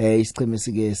 Isicheme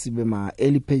sike sibe ma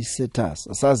early pace setters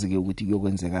asazi ke ukuthi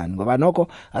kuyokwenzekani ngoba nokho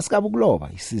asikabe ukuloba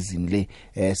isizini le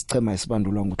sichema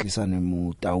isibandulwa nguTlisane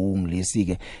Mutawung lesi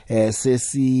ke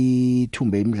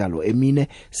sesithumbe imidlalo emine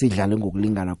sidlale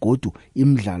ngokulingana godu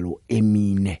imidlalo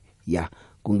emine ya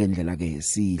kungendlela ke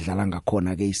sidlala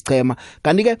ngakhona ke isichema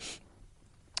kanti ke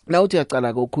la uthi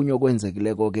yacala kokhunyo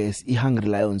kwenzekileko ke iHungry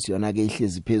Lions yona ke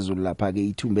ihlezi phezulu lapha ke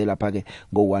ithumbe lapha ke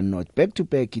ngo 1-0 back to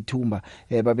back ithumba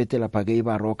babethe lapha ke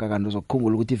iBaroka kanti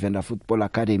uzokukhumbula ukuthi iVenda Football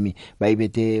Academy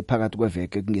bayibethe phakathi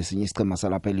kweveke kungesinye isichema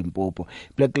salapha eLimpopo.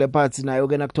 Black Leopards nayo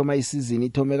ke nakuthoma isizini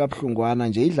ithome kabuhlungwana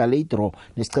nje idlale idraw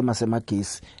nesichema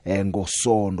seMagesi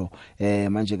ngosondo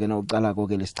manje ke nawucala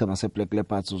konke lesichema seBlack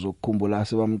Leopards uzokukhumbula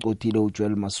sebamcothile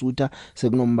uJoel Masuta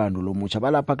sekunombando lomutsha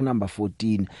balapha ku number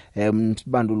 14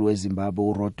 umbando weZimbabwe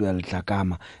uRodwell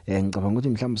Dlakama ngicabanga ukuthi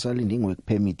mhlawumbe salinde ingwe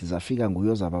permit zafika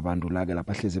nguyo zababandula ke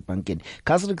lapha hleze ebankeni.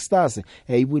 Casric Stars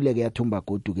ibuyile ke yathumba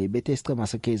godu ke ibethe isichema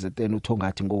seKZN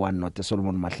uThongathi ngo 1-0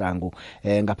 Solomon Mahlangu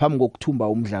ngaphambi kokuthumba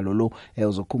umdlalo lo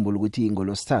uzokukhumbula ukuthi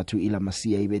ingolo sithathu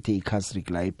iLamasiya ibethe iCasric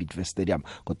la eBidvest Stadium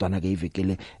kodwa na ke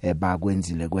ivekele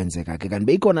bakwenzile kwenzeka ke kanti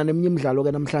beyikhona neminye imidlalo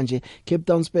ke namhlanje Cape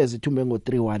Town Spurs ithumbe ngo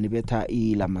 3-1 ibetha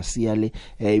iLamasiya le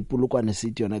iPulukwane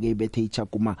City yona ke ibethe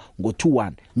iChakuma ngo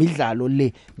 2-1 midlalo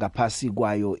le ngaphasi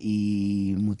kwayo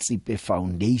iMutsipe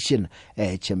Foundation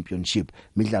Championship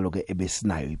midlalo ke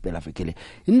ebesinayo iphela vekele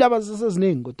indaba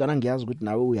seseziningi kodwa ngiyazi ukuthi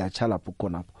nawe uyachala lapho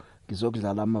khonapho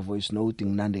ngizokudlala ama voice note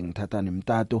nginande ngithatha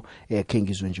nemtato khe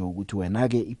ngizwe nje ukuthi wena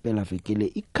ke iphela vekele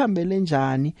ikhambele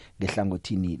njani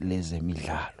ngehlangothini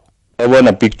lezemidlalo.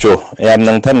 Yabona picture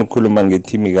mina ngithanda ukukhuluma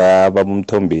ngeteam ka Baba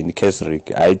Mthombeni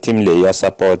Kesrick ayi team le ya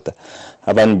support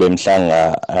abantu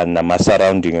bemhlanga nama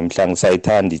surrounding emhlanga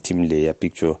sayithanda iteam le ya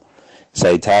picture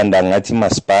sayithanda ngathi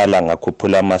masipala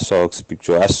ngakhuphula ama-socks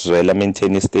picture asizwela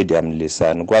maintenance stadium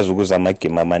lesana kwazi ukuza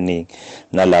amagame amaningi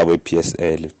nalawo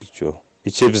e-PSL picture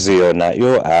iChiefs yona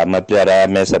yo ama-player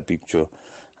ayamesa picture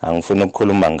angifuna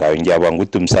ukukhuluma ngayo ngiyabanga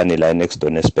ukuthi umsane la next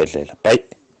door nesibhedlela bye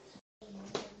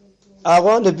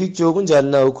akwande picture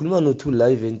kunjani na ukhuluma no2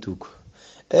 live entuko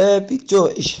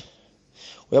picture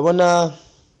uyabona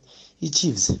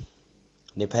iChiefs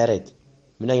nePirate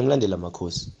mina ngimlandela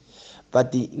amakhosi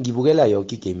but ngibukela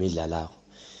yonke igame edlalako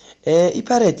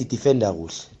iPirate defender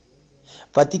kuhle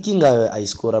but ikinga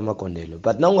ayiscore amagondelo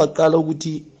but na ungaqala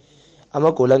ukuthi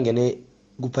amagoli angene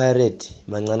kuPirate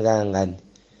mancane kangangani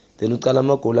then uqala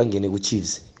amagoli angene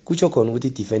kuChiefs kutsho khona ukuthi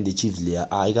defend iChiefs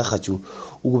leya ayikahaju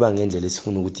ukuba ngendlela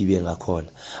esifuna ukuthi ibe ngakhona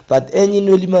but enye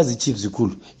into elimaza iChiefs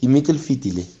ikhulu i-midfield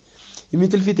le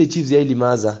i-midfield eChiefs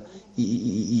yayilimaza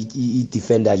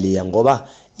i-defender leya ngoba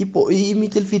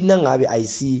i-midfield nangabe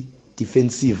ayisi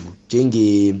defensive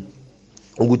njenge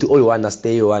ukuthi oyi-1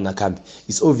 stay oyi-1 akhambe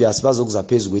it's obvious bazokuza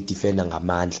phezulu kwe-defender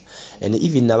ngamandla and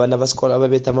even nabantu abasikole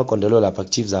ababetha amagondelo lapha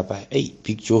ku-Chiefs apha hey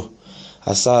picture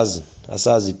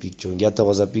asazi picture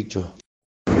ngiyathokoza picture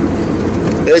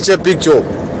eche picture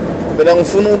mina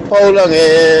ngifuna ukuphawula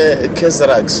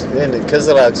nge-Keserax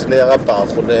Keserax le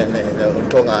yakabharhu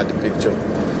uthongani picture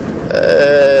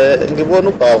ngibona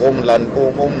ubharhu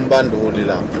umbanduli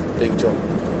lapha picture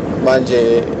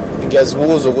manje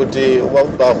ngiyazibuza ukuthi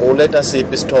ubharhu uletha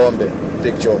siphi isithombe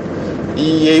picture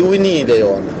iye iwinile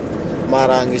yona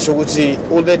mara ngisho ukuthi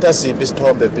uletha siphi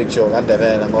isithombe picture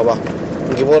kaNdebele ngoba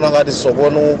ngibona ngathi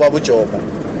sizobona ubaba uJomo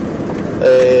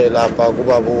lapha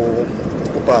kubaba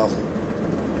ubharhu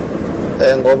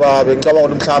ngoba bengicabanga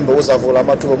ukuthi mhlambe uzavula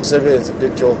amathuba omsebenzi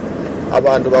picture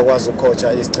abantu bakwazi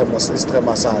ukukhocha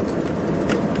isichema sakhe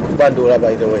ubandula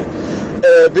by the way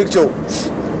picture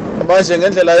manje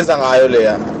ngendlela yenza ngayo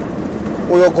leya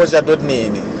uyokhocha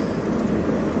nini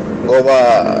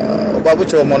ngoba ubaba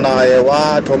uJomo naye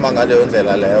wathoma ngaleyo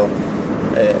ndlela leyo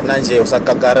manje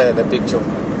usakakarele picture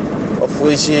of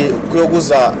which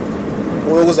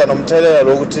kuyokuza nomthelela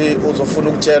lokuthi uzofuna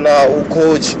ukutshela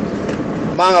ucoach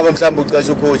mangaba mhlawumbe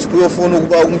ucatsha ucoach uyofuna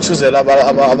ukuba umchuzela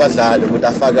abadlali ukuthi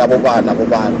afake abobana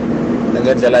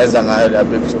ngendlela eza ngayo la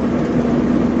picture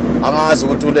angazi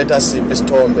ukuthi uletha siphi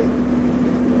isithombe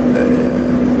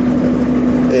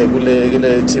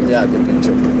kule team yakhe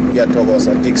picture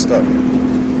ngiyathokoza Dickstone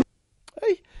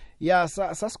ya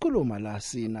sasikhuluma la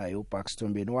sinayo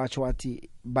uBuxtombeni wathi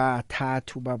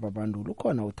bathathu babandulu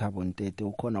ukhona uThabo Ntete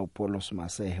ukhona uPaulo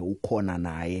Masehe ukhona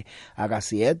naye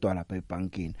akasiyedwa lapha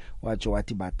ebankini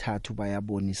wathi bathathu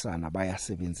bayabonisana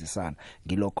bayasebenzisana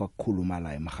ngilokho akukhuluma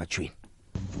la emahajweni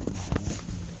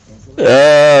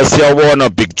siyabona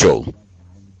Big Joe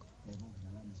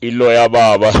ilo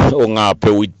yababa ongaphe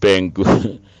Witbank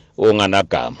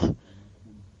onganagama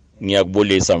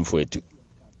ngiyakubulisa mfowethu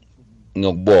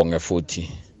ngiyokubonga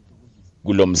futhi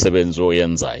kulomsebenzi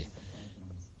oyenzayo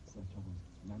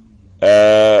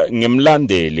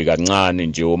ngimlandeli kancane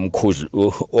nje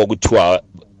omkhulu okuthiwa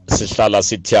sihlala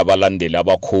sithi abalandeli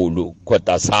abakhulu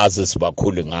kodwa sazi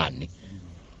sibakhulu ngani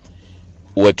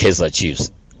weKaizer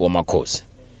Chiefs womakhosi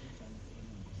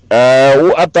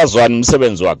uAtazwana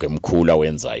umsebenzi wakhe mkhulu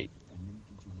awenzayo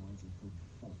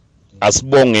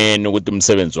asibongeni ukuthi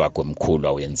umsebenzi wakhe mkhulu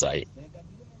awenzayo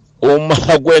uma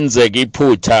kwenzeka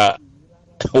iphutha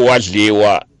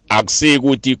wadliwa akusiki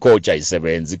ukuthi icoach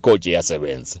ayisebenzi icoach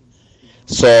iyasebenza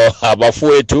so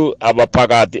abafowethu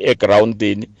abaphakathi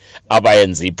egroundini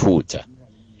abayenza iphutha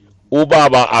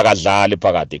ubaba akadlali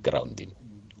phakathi egroundini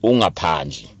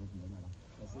ungaphandle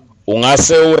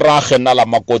ungase urahe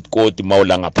nalamakotikoti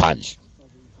mawula ngaphandle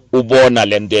ubona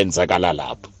lento enzakala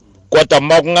lapho kodwa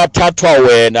makungathathwa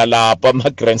wena lapha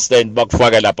ama-grandstand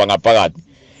bakufake lapha ngaphakathi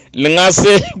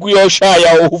lingase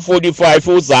kuyoshaya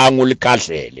u45 uzangu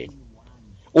likhahlele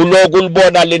uloku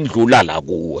ulibona lendlula la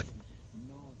kuwe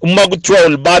uma kuthiwa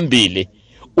ulibambile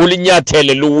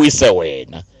ulinyathele luwise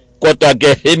wena kodwa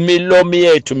ke imilomo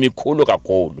yethu mikhulu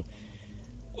kakhulu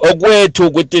okwethu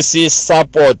ukuthi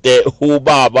sisupporte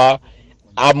ubaba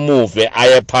amuve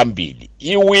aye phambili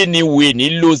iwin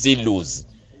ilose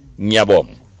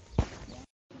ngiyabonga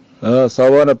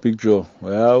sawona Big Joe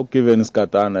ugiven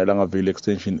isikatana elangavile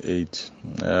extension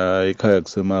 8 ekhaya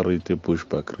kusemarite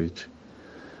Bushbuck Ridge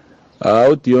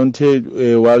uDeontay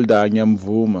Wilder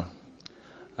ngiyamvuma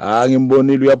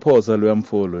ngimbonile uyaphosa lo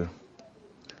yamfolo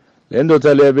le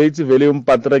ndoda le beyithi vele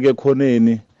umpatreke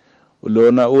ekhoneni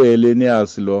lona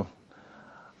uHelenius lo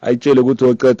ayitshele ukuthi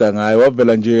oceda ngayo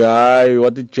wavela nje hayi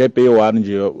wathi jebe e1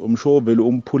 nje umsho vele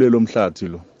umphule lomhlathi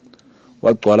lo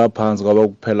wagcwala phansi kwaba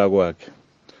kuphela kwakhe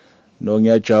no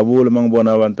ngiyajabula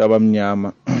mangibona abantu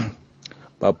abamnyama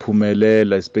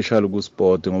baphumelela especially ku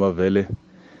sport ngoba vele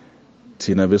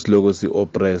thina besiloko si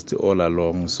oppressed all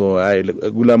along. So hayi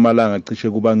kulamalanga cishe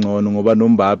kuba ngcono ngoba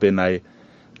noMbappe naye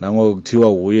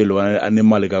nangokuthiwa uye lo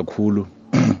anemali kakhulu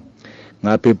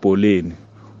ngapha ebholeni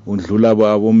undlula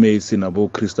abo Messi nabo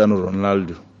Cristiano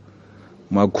Ronaldo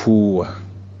makhuwa.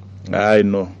 Hayi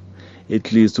no,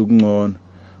 at least ukungcono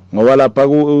ngoba lapha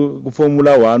ku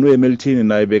Formula 1 uHamilton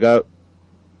naye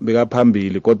beka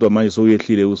phambili kodwa manje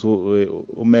soyehlile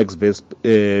uMax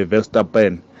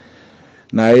Verstappen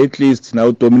naye at least na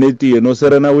udominate no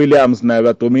Serena Williams naye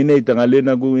ba dominate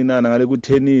ngalena kuwinana ngale ku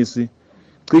tennis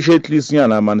cishe at least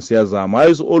nyana man siyazama.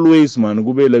 Hayi always man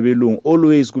kube labelungu,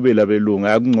 always kube labelungu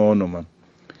akungcono man.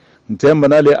 Ngithemba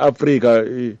nale Africa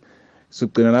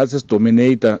sigcina nathi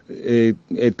sidominator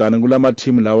edana kulama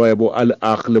team lawa yabo Al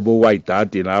Ahly bo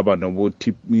Wydad laba nobo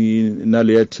tip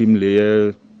nale team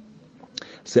le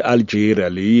se Algeria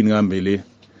le yini ngambe le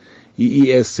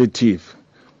ES Setif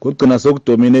kugcina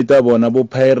sokudominate bona bo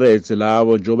Pirates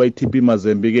labo njoba iTP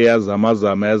Mazembe ke yazama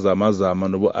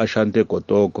nobo Ashanti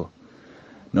Kotoko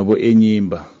nobo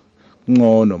Enyimba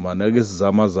ngcono man ake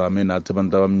sizama nathi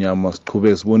abantu abamnyama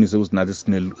siqhubeke sibonise ukuthi nathi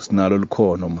sinalo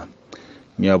likhono man.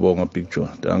 Ngiyabonga Big Joe,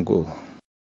 danko.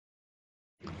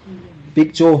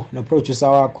 Big Joe no producer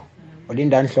wakho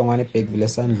Olindani Hlongwane eBhekville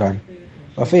eSandlwane.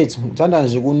 Bafethu ngithanda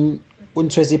nje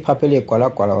kunithwesa iphaphele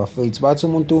egwalagwala bafethu bathi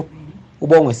umuntu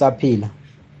ubonge saphila.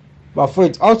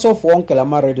 Bafethu out of wonke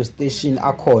lama radio station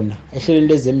akhona ehlelweni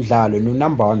lezemidlalo no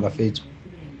number 1 bafethu.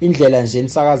 Indlela nje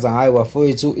nisakaza ngayo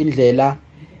bafethu, indlela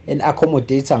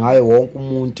accommodate ngayo wonke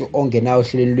umuntu ongenayo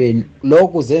ehlelweni.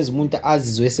 Lokho zenza umuntu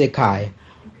azizwe esekhaya.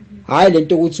 Hayi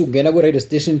lento ukuthi ungena ku radio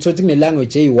station thothi kune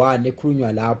language eyi1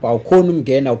 ekhulunywa lapha awukhona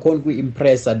umngena awukhona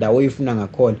kuimpressa dawo oyifuna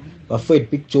ngakhona.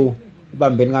 Bafethu Big Joe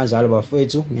ubambeni kanjalo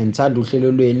bafethu, ngiyithanda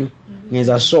uhlelo lwenu,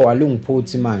 ngenza sure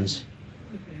alungiphuthi manje.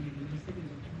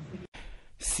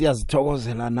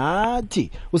 Siyazithokozela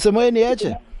nathi. Usemoyeni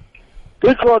yeche?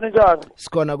 Ikhona njani?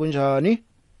 Sikhona kunjani?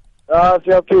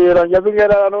 Siyaphila,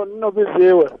 ngiyabingelela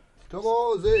nobiziwe.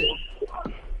 Thokoze.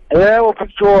 Yebo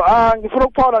Picture, ngifuna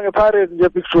ukuphawula ngePirates nje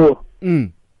Picture.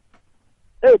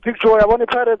 Picture yabona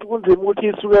iPirates kunzima ukuthi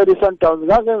isukele iSundowns.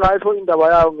 Ngake ngayisho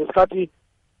indaba yayo ngesikhathi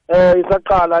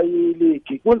isaqala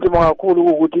ileague. Kunzima kakhulu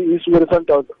ukuthi isukele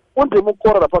iSundowns. Kunzima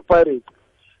ukukora lapha kuPirates.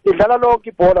 Idlala lonke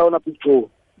ibhola yona Picture.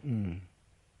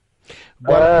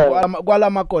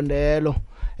 Kwalamakondelo.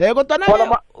 Kodwa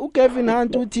na uKevin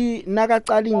Hunt uthi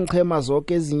nakaqala ingchema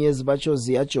zonke ezinye ezibatsho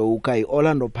ziyajoka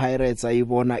iOrlando Pirates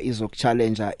ayibona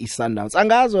izokuchallenge iSundowns.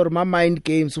 Angazi or ma mind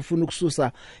games ufuna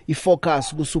ukususa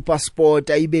ifocus ku SuperSport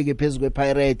ayibeke phezulu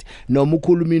kwePirate noma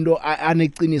ukhuluma into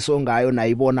aneqiniso ngayo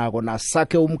nayibonako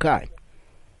nasakhe umkhaya.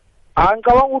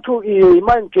 Ngicabanga ukuthi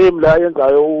i-mind game la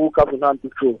yenzayo uKevin Hunt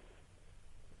Picture.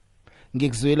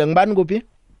 Ngikuzwile ngibani kuphi?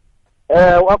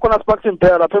 Wakhona Sparks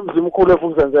Impera lapha emzini umkhulu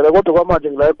efuzenzele kodwa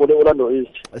kwamanje ngila eGoli Orlando East.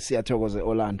 Siyathokoza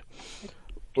Orlando.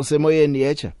 Usemoyeni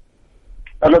yecha?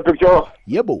 Hello Picture.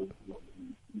 Yebo.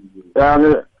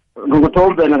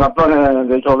 Ngikuthombeni ngapha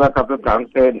ngejola kaphe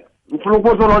Gangsel. Ufuna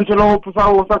ukubuza lonke lo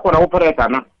usakhona uPirate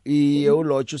na? Iye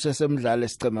uLodge usesemdlala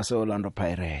esicema seOrlando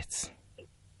Pirates.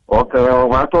 Okay,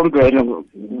 wathombeni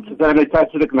sisele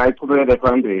thathile kunayiqhubekele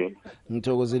phambili.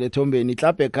 Ngithokozile Thombeni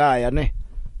iklaphe ekhaya ne?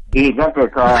 Iklaphe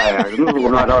ekhaya,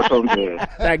 ngizokuna wathombeni.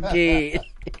 Danke.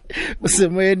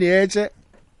 Usemoyeni yeche?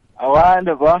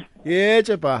 Awande ba?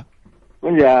 Yeche ba.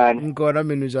 Kunjani? Ngikona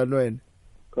mina njani wena?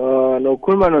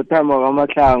 Nokhuluma noThama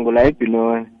kwaMahlangu la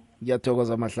eBinoni.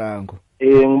 Ngiyathokoza Mahlangu.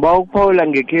 Ngiba ukuphawula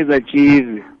ngeKaizer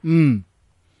Chiefs.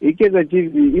 iKaizer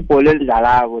Chiefs ibhola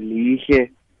elidlalako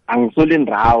lihle, angisole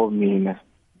indawo mina.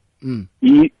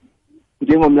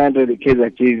 Njengomlando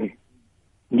weKaizer Chiefs.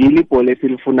 Ngilibhola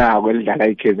esilifunako elidlala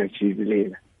iKaizer Chiefs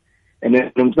lela.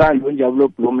 Nomsando unjabulo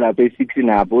Blom lapha e6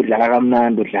 nabo udlala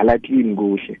kamnandi, udlala clean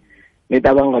kuhle. Nethi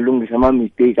abangalungisa ama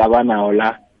mistake abanawo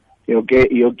la. Yonke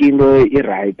into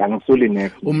iright angisuli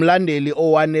next. Umlandeli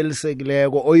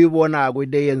owanelisekileko oyibonako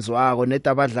into eyenziwako nethi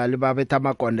abadlali babetha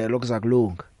amagondelo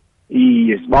kuzakulunga.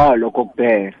 Iye sibawa lokho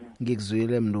kuphela.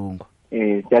 Ngikuzwile mlungu.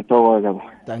 Siyathokoza.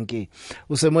 Thank you.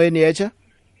 Usemoyeni yecha?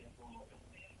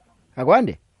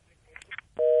 Akwande?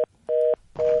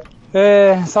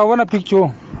 Sawubona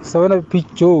Picture. Sawubona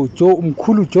Picture, Joe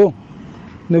umkhulu Joe.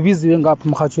 Nobiziwe ngapha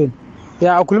emhathweni.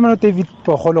 Ya ukhuluma no David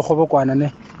Bogolo Khobokwana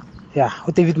ne. Ya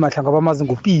uDavid Mahlanga bamazi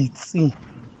ngopitsi.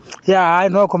 Ya hayi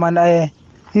nokho man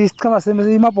isichema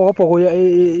semabhokobhoko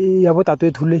yabo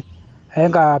dadwethu le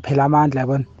engaphela amandla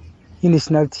yabona.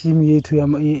 I-national team yethu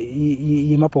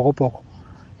yemabhokobhoko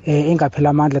engaphela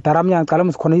amandla. Taramnyana qala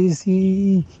msikhona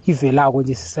ivelako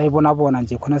nje sisayibona bona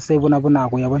nje khona sisayibona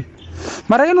bonako yabona.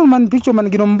 mara yena man picture man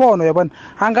nginombono yabona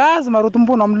angazi mara uthi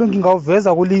umbono wamlungi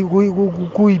ngawuveza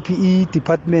kuyiphi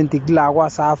i-department kula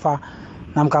kwasafa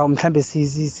namkha mhlambe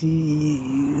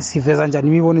siveza njani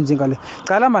imibono njengale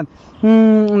cala man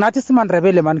nathi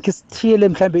simandrebele man kisithiyele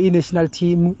mhlambe i-national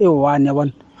team e-1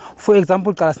 yabona for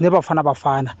example cala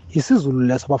sinebafana isizulu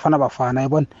leso bafana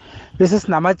yabona bese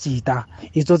sinamajita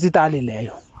itsotsitali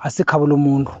leyo asikhabo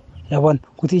lomuntu yabona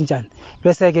ukuthi njani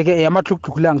bese ke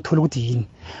yamaxhuxhuku la ngithola ukuthi yini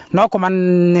nokho man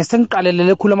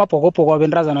nesengiqalelele khulu amabhokobhoko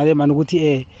abentrazana le man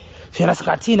ukuthi phela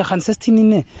singathini khani sesithini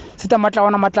ne sithi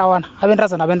amatlawana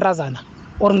abentrazana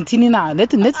or ngithini na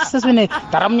lethi sesibene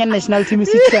daramnyana national team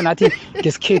sithi nathi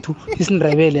ngesikhethu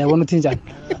isindrebele yabona ukuthi njani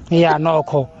ya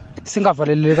nokho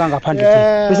singavaleleka ngaphandle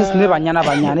bese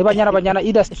sinebanyana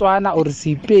either Setswana or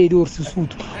Sipedi or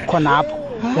Sesotho khonapho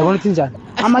yabona ukuthi njani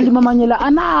amalimi amanyela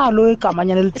analo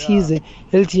egamanyana elithize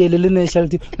elithiyelele national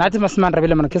team nathi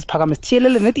masimandrebele mana ke siphakame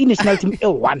sithiyelele nethi national team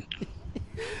e1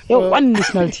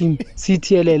 national team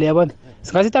sithiyelele yabona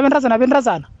singasithi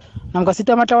abentrazana namka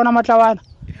sithi amatlawana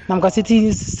namka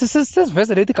sithi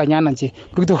sesiveze lethi ganyana nje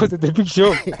ukuthi the big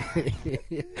show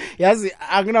yazi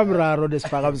akunamraro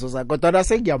lesiphakamiso sakho kodwa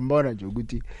sengiyambona nje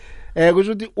ukuthi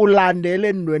kusho ukuthi ulandele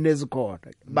endweni ezikhona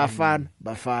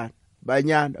bafana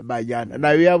banyana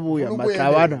nayo uyabuya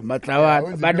matlawana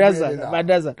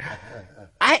badazana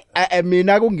ay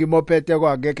mina kungimophethe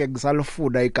kwangeke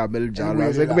ngisalifuna igama elinjalo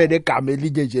ase kube negama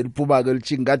elinye nje liphuma ke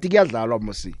lichinga ngathi kuyadlalwa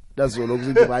mosi dazolo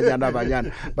ukuthi banyana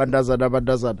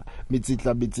bandazana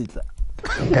mitsitla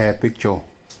picture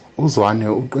uzwane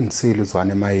uqinisile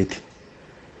uzwane mayithi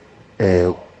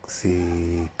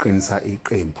siqinisa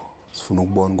iqembu sifuna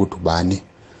ukubona ukuthi ubani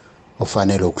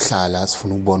ofanele ukuhlala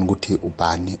sifuna ukubona ukuthi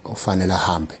ubani ofanele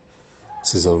ahambe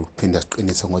sizophinda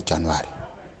siqinise ngoJanuary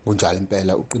kunjalo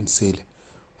impela uqinisile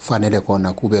kufanele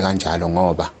kona kube kanjalo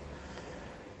ngoba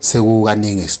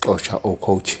sekukaningi isixoxa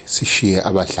coach sishiye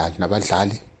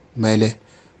nabadlali kumele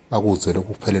bakuzwe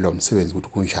lokhu kuphelelwa umsebenzi ukuthi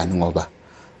kunjani ngoba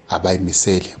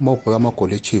abayimiseli mobheka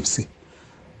amagoli eChiefs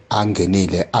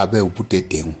angenile abe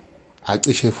ubudedengu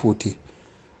acishe futhi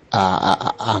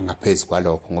angaphezulu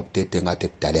kwalokho ngobudedengu ade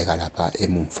kudaleka lapha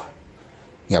emumva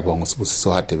ngiyabonga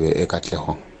usibusiso Hadebe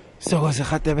eKatlehong Sokoze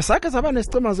Hadebe sakhe zaba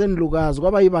nesicema zenilukazi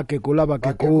kwaba yibagegula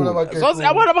so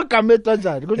yabona bagameti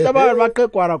kanjani ukuthi abantu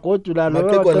baqhegwara godula lo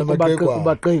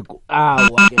baqhegu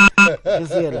ke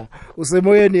sisela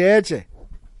usemoyeni yeche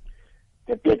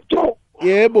picture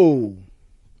yebo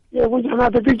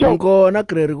kunjani picture ngona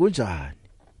Greri kunjani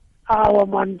awa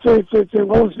man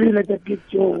ngozwile the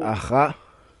picture aha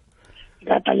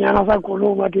ngatanyana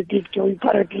sakhuluma the picture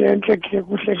ipharetle enhle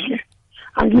kuhle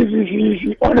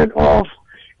angizizisi on and off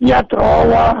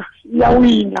iyadrawa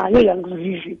iyawina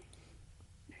yeyangizisi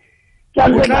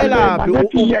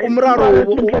umraro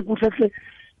kuhle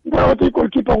ngoba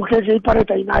igoalkeeper uhleze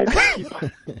iphareta inayo goalkeeper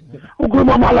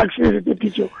ukhuluma malaxisi the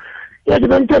picture yathi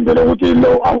bengithembele ukuthi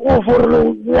lo offer lo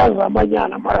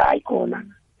uyazamanyana mara ayikhona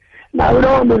nawe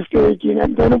no mistake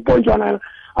and then uponjwana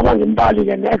abangimbali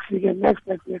ke next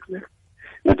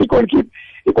lethi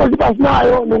igoalkeeper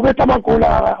sinayo nokubetha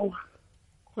amagola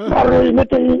mara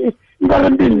inethi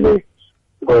ibalembile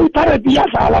ngoyithareti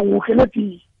iyadlala kuhle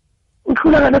lethi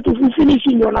uhluleka lethi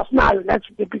finishing yona sinayo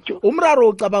next the picture umraro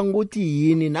ucabanga ukuthi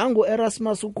yini nangu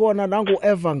Erasmus ukhona nangu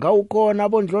Eva ngawukhona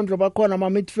abondlondlo bakhona ama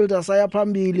midfielders aya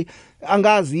phambili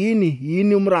angazi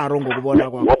yini umraro ngokubona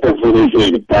kwakho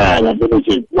finishing phela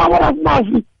finishing mabona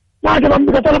mazi nake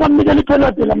bambikathala bamnikela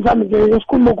ipenalty lamhlanje nje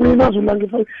esikhuluma kuyinazulu la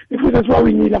ngifike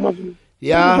siwawinile amazulu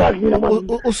ya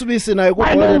usubisi naye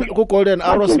ku Golden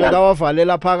Arrows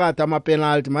bekawavalela phakathi ama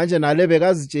penalty manje nale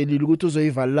bekazitshelile ukuthi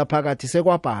uzoyivalela phakathi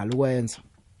sekwabhala ukwenza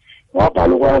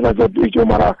the picture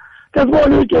mara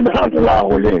kesibona igame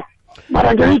lawo le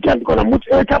mara ngeweekend kona muthi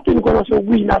captain kona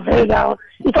sokuwina vela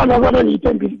ifana kona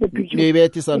niyithembile the picture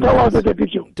nibethi sana the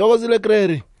picture Thokozile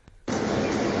Greri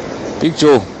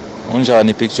picture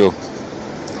unjani picture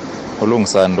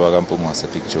ulungisandwa kaMpungu wase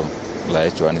picture la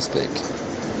eJohannesburg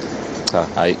cha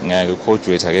hayi ngeke coach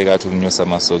wethu ake kathi ukunyusa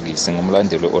amasokisi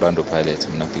ngumlandeli weOrlando Pirates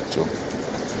mina picture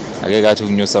ake kathi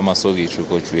ukunyusa amasokisi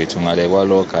coach wethu ngale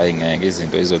kwalokho hayi ngeke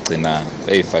izinto izogcina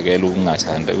eyifakela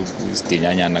ukungathanda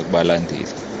isidinyanyana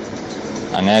kubalandeli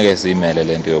angeke simele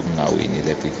lento yokungawini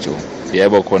le picture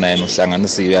yebo khona yena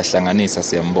uyahlanganisa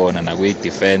siyambona na kwi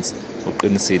defense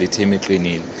uqinisile team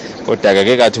iqinile kodwa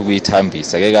ake kathi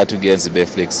ukuyithambisa ake kathi kuyenza ibe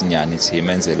flex nyani team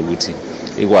enzele ukuthi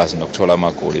ikwazi nokuthola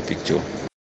amagoli picture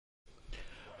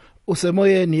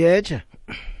usemoyeni yeche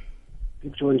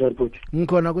picture njani futhi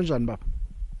ngikhona kunjani baba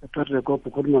Perde Kop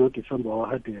ukhuluma no December wa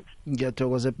Hadebe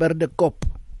ngiyathokoza Perde Kop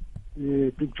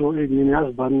Big Joe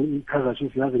ngiyazi bani iKaizer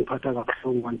Chiefs yazi ngiphatha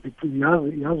kabuhlungu manje Big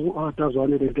Joe yazi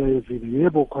atazwane lento yezile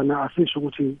yebo khona asisho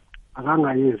ukuthi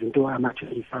akangayenzi into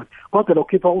amathisa kodwa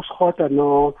lokhipha uShota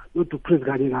no Duprez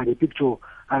kanye Big Joe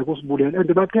ayikusibulela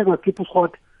and bathenga khipha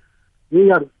uShota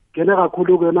ngiyangena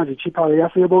kakhulu ke manje chipha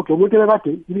yasebonke umuntu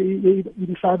ekade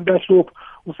ibisabi bahlupha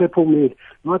usephumile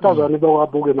notazwane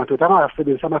bakwabuke madoda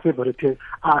angasebenzisa ama favorite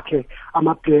akhe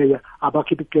ama player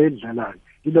abakhipha iplayer edlalayo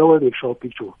yilowo ngisho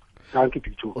Big Joe. Thank you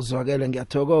Big Joe. Uzwakele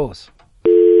ngiyathokoza.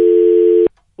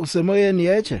 Usemoyeni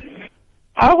yeche?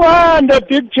 Akwande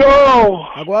Big Joe.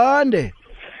 Akwande.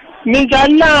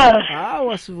 Ninjani na?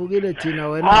 Wasivukile thina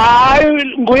wena.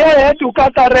 Hayi nguye yedwa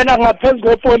ukakarela ngaphezulu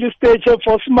kwepolice station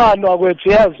eFosman wakwethu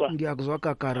yezwa. Ngiyakuzwa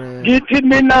kakarela. Ngithi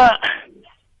mina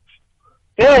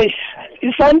hey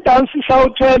iSundowns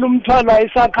isawuthwela umthwalo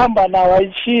ayisakhamba nawo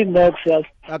ayishini next yazi.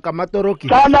 Akamatoroki.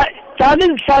 Cala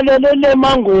izihlalele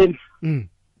lemangweni.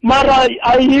 Mara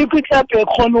ayikho iClub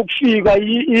ekhona ukufika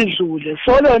idlule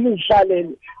solo nizihlalele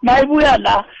nayibuya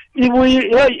la ibuye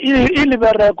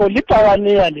ilibereko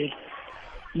libhakaniya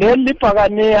le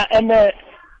libhakaniya ene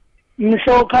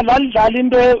nisokha lalidlala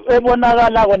into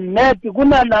ebonakala net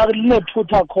kunala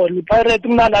linephutha khona iPirate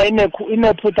kunala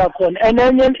inephutha khona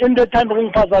enenye into ethanda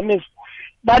ukungiphazamisa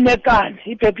banekani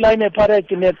ibackline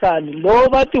ePirate nekani lo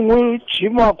bathi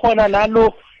ngujim wakhona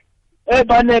nalo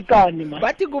ebanekani man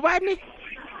bathi kubani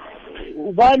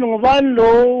ngubani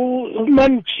lo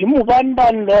man Jim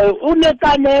ubani lo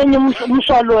unekanenye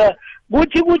umswalo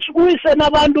kuthi kuyisena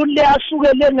abantu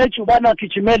leyasukele ngejubana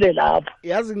gijimele lapha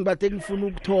yazi ngibathe ngifuna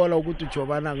ukuthola ukuthi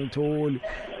ujobana ngitholi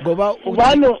ngoba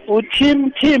ubani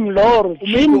uteam loro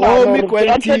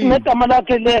ngegama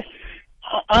lakhe le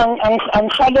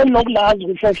angihale nokulazi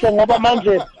kuhle ngoba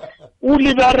manje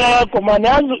ulibereko man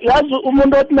yazi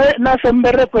umuntu othi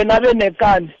nasemberegweni abe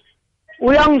nekani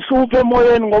uyangisupha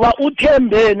emoyeni ngoba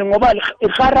uthembeni ngoba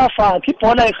ikharafa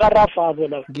ibhola ikharafa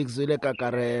la ngikuzwile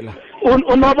kakarela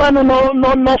unobani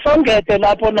nosongete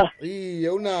lapho na iye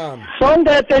unami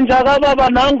songete njaka baba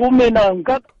nangu mina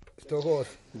ngithokoza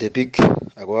the big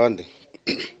akwande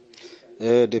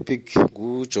the big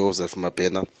Joseph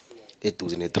Mabena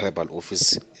eduze ne-tribal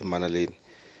office eManaleni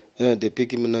the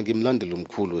big mina ngimlandela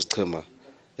umkhulu wesichema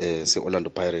se-Orlando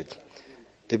Pirates.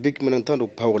 The big mina ngithanda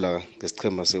ukuphawula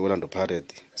ngesichema se-Orlando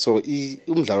Pirates. So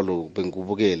umdlalo lo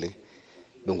bengubukele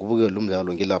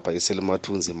umdlalo ngilapha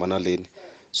eSelemathunzi eManaleni.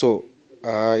 So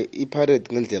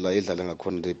iPirates ngendlela edlala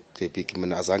ngakhona the big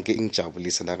mina azange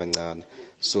ingijabulise nakancane.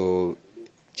 So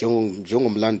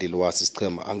njengomlandeli wasi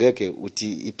isichema angeke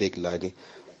uthi ibackline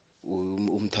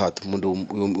umthathu umuntu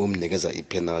umnikeza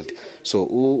ipenalty. So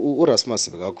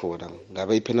uRasmus bekakhona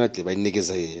ngabe ipenalty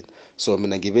bayinikeza yena. So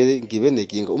mina ngibe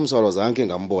nenkinga umswalo zanke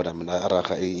ngambona mina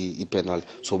araga ipenalty.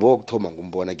 So bokuthoma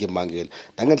ngumbona ngimangela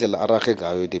nangendlela araga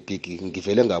ngayo the big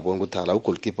ngivele ngabona ukuthi hala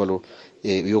ugoalkeeper lo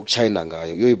uyokuchina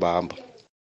ngayo uyoyibamba.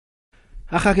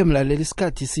 Ahake mlaleli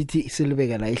isikhathi sithi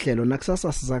silibeka la ihlelo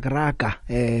nakusasa sizakuraga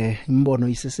imbono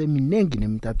iseseminengi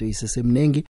nemitato iseseminengi